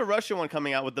 What's the Russian one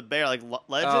coming out with the bear? Like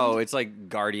Legend? Oh, it's like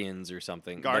Guardians or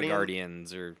something. Guardians? The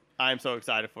Guardians or I'm so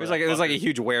excited for it. there's like a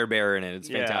huge werebear in it. It's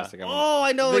Yeah. fantastic. Oh,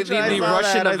 I know the which one. I the saw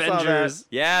Russian that, I saw that. Avengers.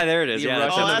 Yeah, there it is. The Yeah,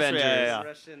 that's Russian it. that's Avengers. yeah.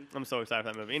 Russian. I'm so excited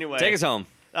for that movie. Anyway, Take us home.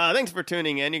 Thanks for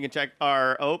tuning in. You can check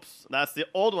our Oops. That's the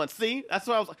old one. See, that's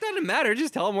what I was like. Doesn't matter.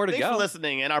 Just tell them where to Thanks go. for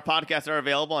listening. And our podcasts are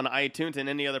available on iTunes and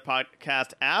any other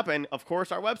podcast app. And, of course,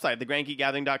 our website,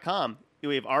 thegrandgeekgathering.com.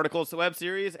 We have articles, web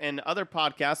series, and other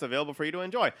podcasts available for you to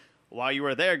enjoy. While you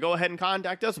are there, go ahead and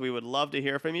contact us. We would love to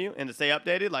hear from you. And to stay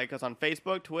updated, like us on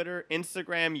Facebook, Twitter,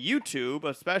 Instagram, YouTube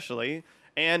especially.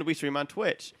 And we stream on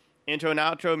Twitch. Intro and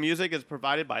outro music is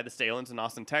provided by the Stalins in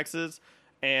Austin, Texas.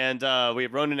 And we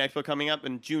have Ronin Expo coming up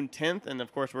in June 10th. And,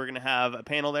 of course, we're going to have a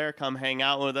panel there. Come hang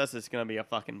out with us. It's going to be a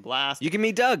fucking blast. You can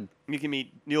meet Doug.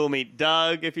 You'll meet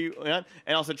Doug if you want.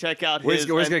 And also check out We're his...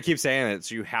 just going to keep saying it,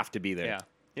 so you have to be there.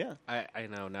 Yeah. I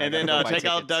know. Now And then check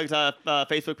out Doug's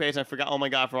Facebook page. I forgot. Oh, my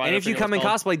God. And if you come in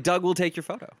cosplay, Doug will take your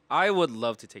photo. I would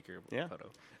love to take your Yeah. photo.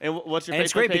 And what's your And Facebook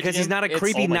it's great page because he's again? not a It's-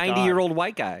 creepy oh my God. 90-year-old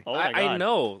white guy. Oh, my I God.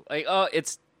 know. Like,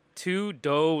 it's to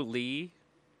Do Lee.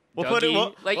 We'll put it, Dougie.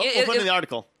 we'll put it in the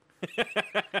article.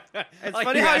 It's Like,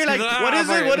 funny you how guys you're like, can- what is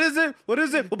Ah, it? What is it? What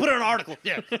is it? We'll put it in an article.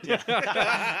 Yeah.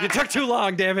 You took too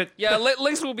long, damn it. Yeah,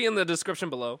 links will be in the description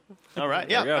below. All right.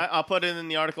 There we Yeah. go. I'll put it in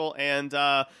the article. And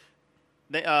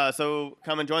so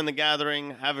come and join the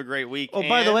gathering. Have a great week. Oh,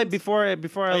 by the way, And- before I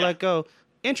yeah. let go,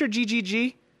 enter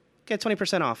GGG, get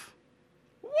 20% off.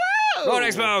 Ronin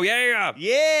Expo, yeah.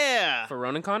 Yeah. For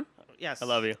RoninCon? Yes. I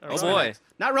love you. Or Oh, Ronin boy. Ex-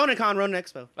 Not RoninCon, Ronin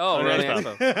Expo. Oh, Ronin Ronin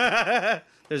Expo. Expo.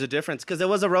 There's a difference because there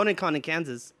was a RoninCon in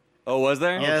Kansas. Oh, was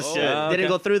there? Yes, shit. didn't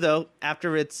go through though.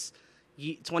 After its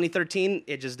 2013,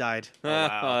 it just died.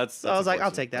 wow. That's So I was like,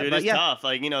 I'll take that. Dude, but it's yeah, tough.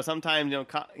 Like, sometimes,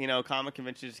 comic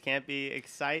conventions can't be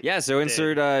exciting. Yeah, so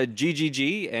insert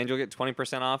GGG and you'll get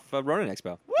 20% off Ronin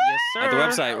Expo. yes, sir. At the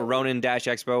website,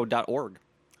 ronin-expo.org.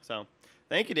 So,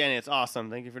 thank you, Danny. It's awesome.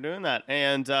 Thank you for doing that.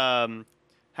 And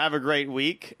have a great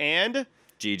week. And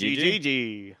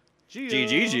GGG.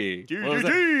 GGG. GGG. What was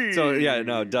that? So, yeah,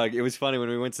 no, Doug, it was funny when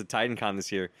we went to TitanCon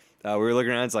this year. We were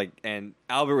looking around, and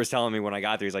Albert was telling me when I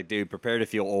got there, he's like, dude, prepare to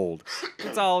feel old.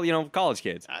 It's all, college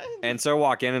kids. And so I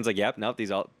walk in, and it's like, yep, nope,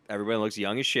 everybody looks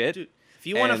young as shit. Dude, if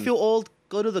you want to And- feel old,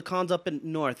 go to the cons up in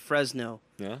North Fresno.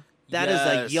 Yeah. That is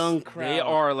a Yes, young crowd. They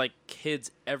are like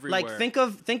kids everywhere. Like think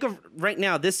of right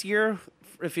now this year.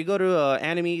 If you go to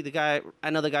Anime, I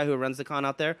know the guy who runs the con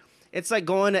out there. It's like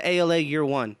going to ALA year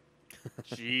one.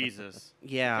 Jesus.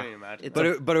 Yeah, Can't even imagine. It's But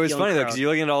a it was young funny though, crowd. because you're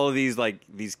looking at all of these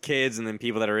these kids and then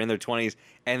people that are in their 20s,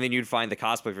 and then you'd find the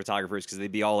cosplay photographers because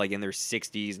they'd be all like in their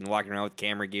 60s and walking around with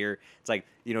camera gear. It's like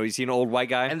you see an old white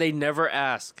guy. and they never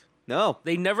ask. No.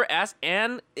 They never ask,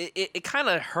 and it kind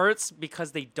of hurts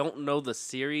because they don't know the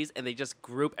series, and they just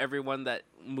group everyone that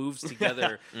moves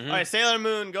together. All right, Sailor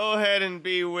Moon, go ahead and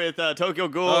be with Tokyo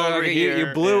Ghoul Oh, over okay, here. you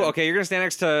blue. and- Okay, you're gonna stand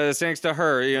next to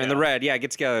her. In the red. Yeah,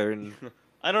 get together. And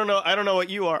I don't know what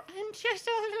you are. I'm just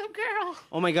a little girl.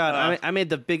 Oh my god, I made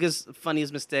the biggest,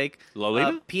 funniest mistake.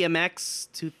 Lolita? PMX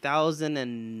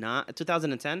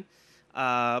 2010.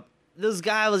 This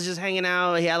guy was just hanging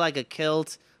out. He had like a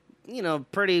kilt,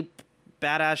 pretty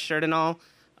badass shirt and all.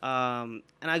 And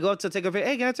I go up to take a picture.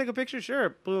 Hey, can I take a picture? Sure.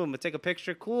 Boom. I take a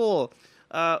picture. Cool.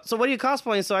 So what are you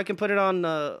cosplaying so I can put it on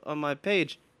my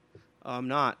page? I'm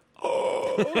not.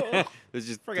 it's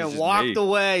just Freaking walked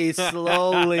away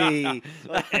slowly. And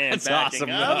That's backing awesome.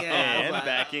 up. Yeah. And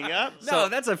backing up. No,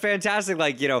 that's a fantastic,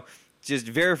 just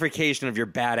verification of your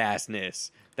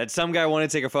badassness. That some guy wanted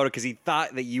to take a photo because he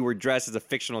thought that you were dressed as a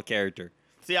fictional character.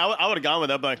 See, I would have gone with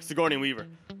that, but like Sigourney Weaver.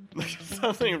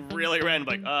 Something really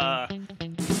random, like,